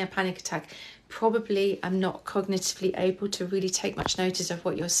someone's having a panic attack, probably I'm not cognitively able to really take much notice of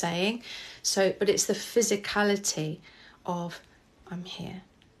what you're saying. So, but it's the physicality of, I'm here,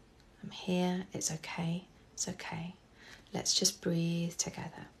 it's okay, let's just breathe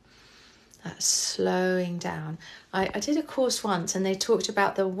together. That's slowing down. I did a course once and they talked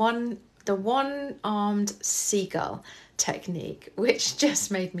about the one-armed seagull technique, which just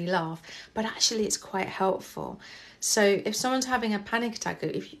made me laugh, but actually it's quite helpful. So if someone's having a panic attack,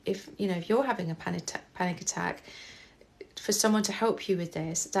 if you're having a panic attack, for someone to help you with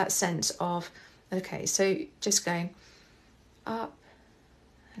this, that sense of, okay, so just going up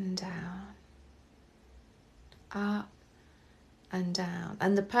and down, up and down,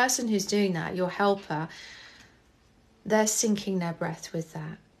 and the person who's doing that, your helper, they're syncing their breath with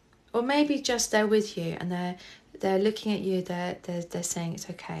that, or maybe just they're with you and they're looking at you, they're saying, it's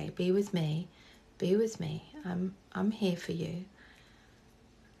okay, be with me, I'm here for you.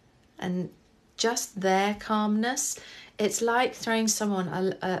 And just their calmness, it's like throwing someone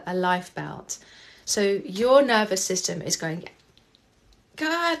a life belt. So your nervous system is going,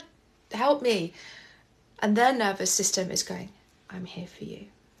 God help me, and their nervous system is going, I'm here for you,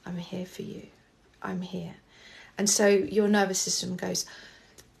 I'm here. And so your nervous system goes,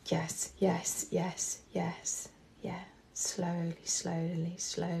 yes,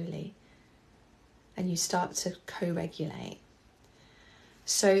 slowly. And you start to co-regulate.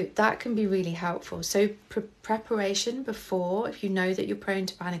 So that can be really helpful. So preparation before, if you know that you're prone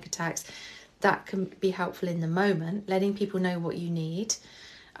to panic attacks, that can be helpful in the moment, letting people know what you need.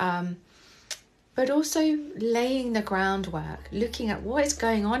 But also laying the groundwork, looking at what is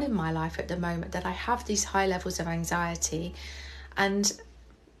going on in my life at the moment, that I have these high levels of anxiety, and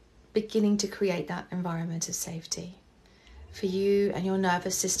beginning to create that environment of safety for you and your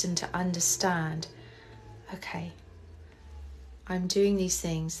nervous system to understand, okay, I'm doing these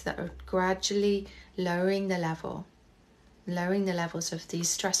things that are gradually lowering the levels of these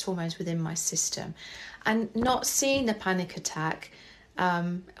stress hormones within my system, and not seeing the panic attack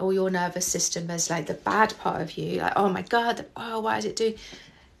or your nervous system as like the bad part of you, like, oh my God, why is it doing?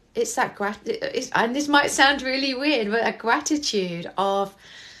 It's that and this might sound really weird, but a gratitude of,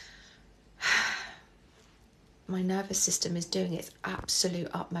 my nervous system is doing its absolute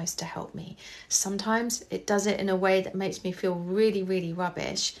utmost to help me. Sometimes it does it in a way that makes me feel really, really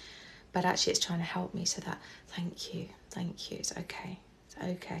rubbish, but actually it's trying to help me, so that, thank you, it's okay,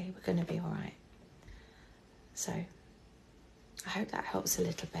 we're going to be all right. So I hope that helps a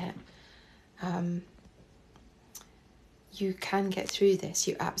little bit. You can get through this,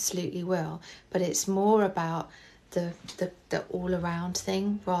 you absolutely will, but it's more about the all around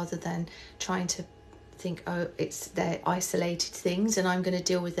thing, rather than trying to think, oh, they're isolated things and I'm going to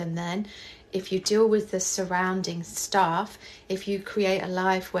deal with them then. If you deal with the surrounding stuff, if you create a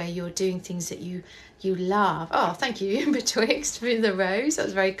life where you're doing things that you love. Oh, thank you, Betwixt, for the rose. That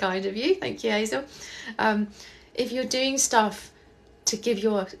was very kind of you. Thank you, Hazel. If you're doing stuff to give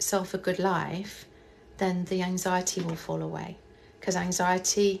yourself a good life, then the anxiety will fall away. Because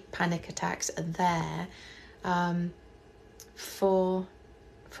anxiety, panic attacks are there for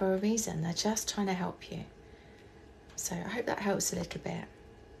a reason. They're just trying to help you. So I hope that helps a little bit.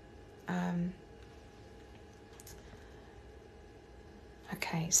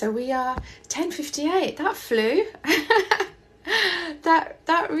 Okay, so we are 10:58. That flew.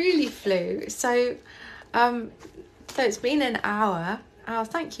 that really flew. So it's been an hour. Oh,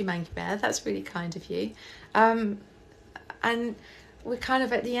 thank you, Mangy Bear. That's really kind of you. And we're kind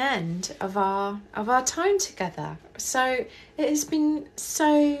of at the end of our time together. So it has been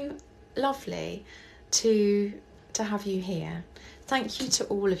so lovely to have you here. Thank you to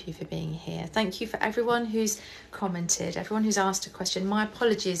all of you for being here. Thank you for everyone who's commented, everyone who's asked a question. My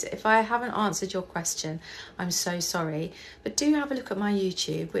apologies if I haven't answered your question. I'm so sorry. But do have a look at my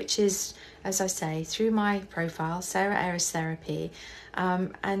YouTube, which is, as I say, through my profile, Sarah Ayres Therapy.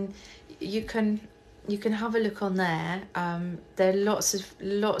 And you can you can have a look on there. There are lots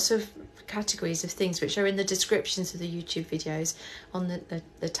of categories of things which are in the descriptions of the YouTube videos, on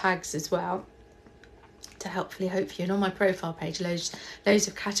the tags as well, to hopefully you. And on my profile page, loads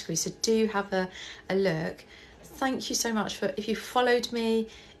of categories. So do have a look. Thank you so much for, if you followed me,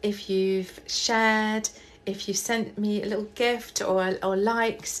 if you've shared, if you sent me a little gift or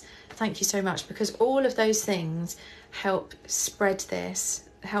likes. Thank you so much, because all of those things help spread this,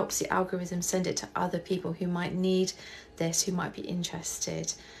 helps the algorithm send it to other people who might need this, who might be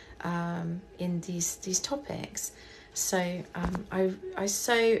interested in these topics. So I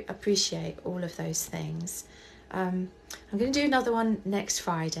so appreciate all of those things. I'm going to do another one next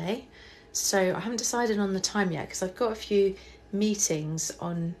Friday. So I haven't decided on the time yet, because I've got a few meetings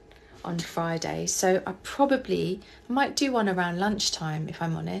on Friday. So I might do one around lunchtime, if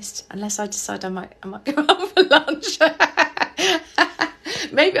I'm honest, unless I decide I might go out for lunch.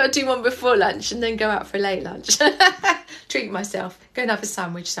 Maybe I'll do one before lunch and then go out for a late lunch. Treat myself, go and have a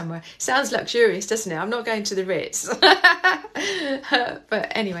sandwich somewhere. Sounds luxurious, doesn't it? I'm not going to the Ritz.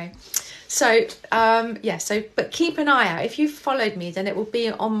 But anyway, so but keep an eye out. If you've followed me, then it will be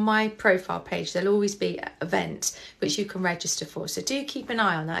on my profile page. There'll always be events which you can register for, so do keep an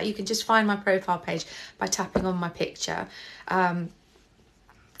eye on that. You can just find my profile page by tapping on my picture.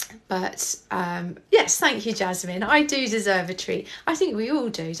 Yes, thank you, Jasmine. I do deserve a treat. I think we all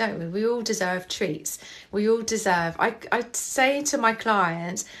do, don't we? We all deserve treats. We all deserve. I say to my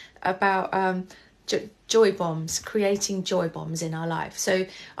clients about joy bombs, creating joy bombs in our life. So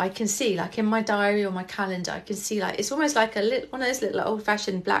I can see, like in my diary or my calendar, I can see, like, it's almost like one of those little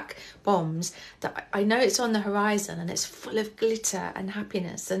old-fashioned black bombs that I know it's on the horizon, and it's full of glitter and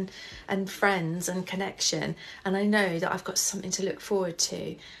happiness and friends and connection, and I know that I've got something to look forward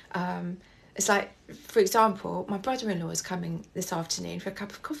to. It's like, for example, my brother-in-law is coming this afternoon for a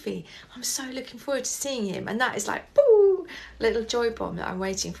cup of coffee. I'm so looking forward to seeing him, and that is like, boo, little joy bomb that I'm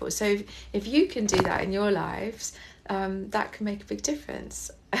waiting for. So if you can do that in your lives, that can make a big difference.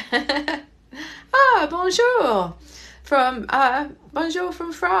 Bonjour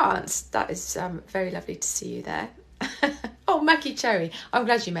from France. That is very lovely to see you there. Oh, Mackie Cherry, I'm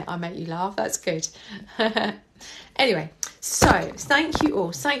glad I made you laugh. That's good. Anyway, so thank you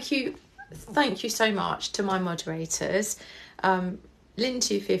all. Thank you so much to my moderators,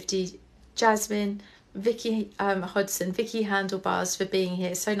 Lynn250, Jasmine, Vicky Hodson, Vicky Handlebars, for being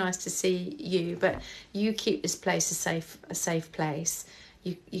here. So nice to see you. But you keep this place a safe place.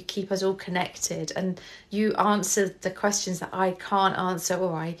 You keep us all connected, and you answer the questions that I can't answer,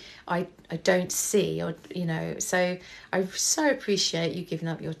 or I don't see, or So I so appreciate you giving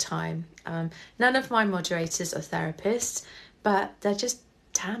up your time. None of my moderators are therapists, but they're just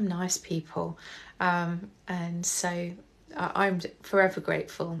damn nice people, and so I'm forever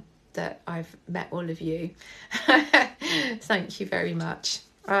grateful that I've met all of you. Thank you very much.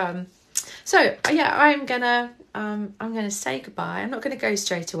 So yeah, I'm gonna say goodbye. I'm not gonna go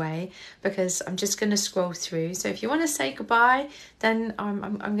straight away, because I'm just gonna scroll through. So if you want to say goodbye, then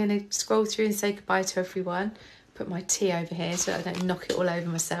I'm gonna scroll through and say goodbye to everyone. Put my tea over here so I don't knock it all over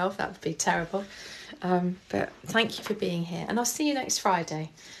myself. That would be terrible. But thank you for being here, and I'll see you next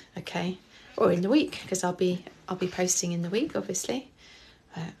Friday, okay? Or in the week, because I'll be posting in the week, obviously.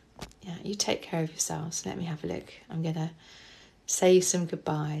 Yeah, you take care of yourselves. Let me have a look. I'm gonna say some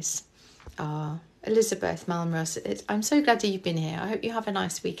goodbyes. Elizabeth Malmros, I'm so glad that you've been here. I hope you have a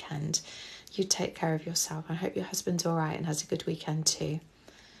nice weekend. You take care of yourself. I hope your husband's all right and has a good weekend too.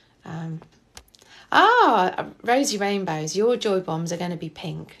 Rosy Rainbows, your joy bombs are going to be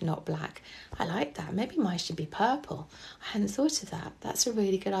pink, not black. I like that. Maybe mine should be purple. I hadn't thought of that. That's a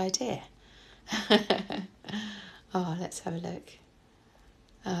really good idea. Let's have a look.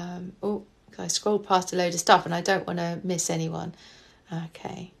 I scrolled past a load of stuff and I don't want to miss anyone.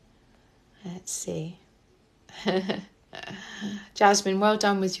 Okay, let's see. Jasmine, well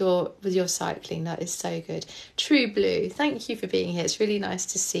done with your cycling. That is so good. True Blue, thank you for being here. It's really nice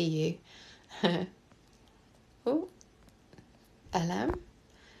to see you. LM,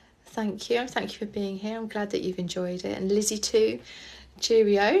 thank you for being here. I'm glad that you've enjoyed it. And Lizzie too.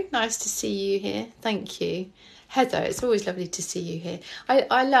 Cheerio, nice to see you here. Thank you. Heather, it's always lovely to see you here.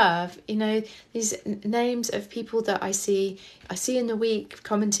 I love, these names of people that I see in the week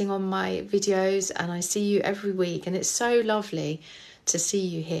commenting on my videos, and I see you every week, and it's so lovely to see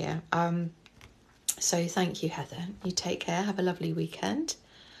you here. So thank you, Heather. You take care. Have a lovely weekend.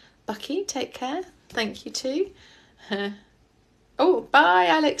 Bucky, take care. Thank you too. Bye,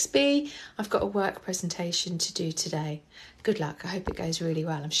 Alex B. I've got a work presentation to do today. Good luck. I hope it goes really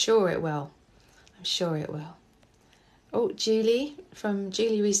well. I'm sure it will. Julie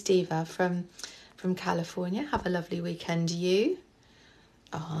Reese Diva from from California. Have a lovely weekend, you.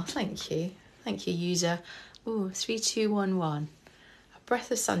 Oh, thank you. Thank you, user. Oh, 3211. A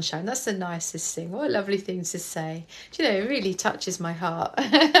breath of sunshine. That's the nicest thing. What a lovely thing to say. Do you know, it really touches my heart.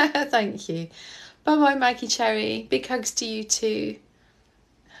 Thank you. Bye-bye, Maggie Cherry. Big hugs to you too.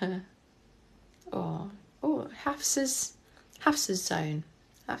 Oh, Hafsa's zone.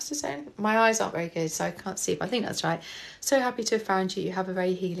 Hafsa's zone. My eyes aren't very good, so I can't see, but I think that's right. So happy to have found you. You have a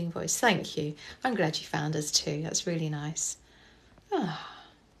very healing voice. Thank you. I'm glad you found us too. That's really nice.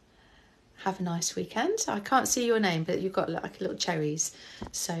 Have a nice weekend. I can't see your name, but you've got like little cherries.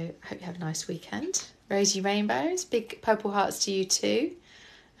 So I hope you have a nice weekend. Rosy rainbows. Big purple hearts to you too.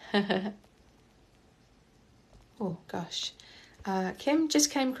 Oh, gosh. Kim,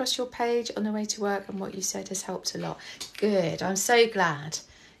 just came across your page on the way to work and what you said has helped a lot. Good. I'm so glad.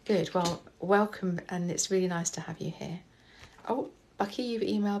 Good. Well, welcome, and it's really nice to have you here. Oh, Bucky, you've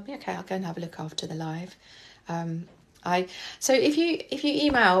emailed me. Okay, I'll go and have a look after the live. So if you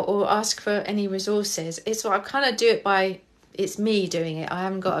email or ask for any resources, it's what I kind of do it by, it's me doing it. I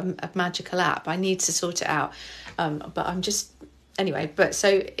haven't got a magical app. I need to sort it out. But I'm just, anyway, but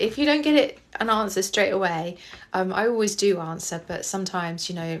so if you don't get an answer straight away, I always do answer, but sometimes,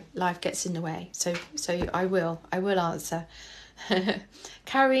 you know, life gets in the way. So I will answer.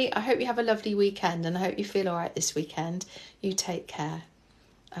 Carrie, I hope you have a lovely weekend, and I hope you feel all right this weekend. You take care.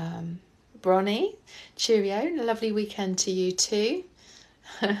 Bronnie, cheerio, a lovely weekend to you too.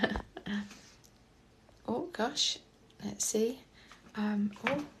 Oh gosh, let's see.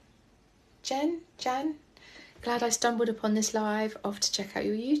 Jan, glad I stumbled upon this live. Off to check out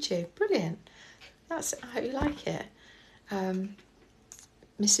your YouTube. Brilliant. I hope you like it.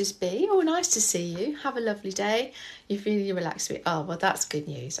 Mrs. B, oh, nice to see you. Have a lovely day. You're really relaxed. Oh, well, that's good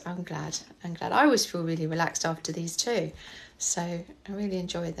news. I'm glad. I always feel really relaxed after these too. So I really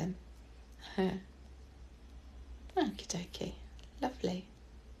enjoy them. Okie dokie. Lovely.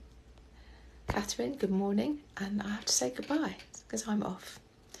 Catherine, good morning. And I have to say goodbye because I'm off.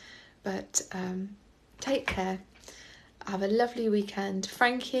 But take care. Have a lovely weekend.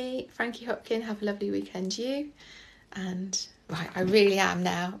 Frankie Hopkin, have a lovely weekend you. And right, I really am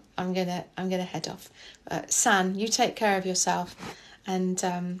now. I'm gonna head off. San, you take care of yourself, and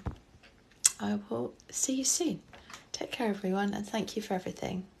I will see you soon. Take care, everyone, and thank you for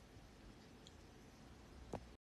everything.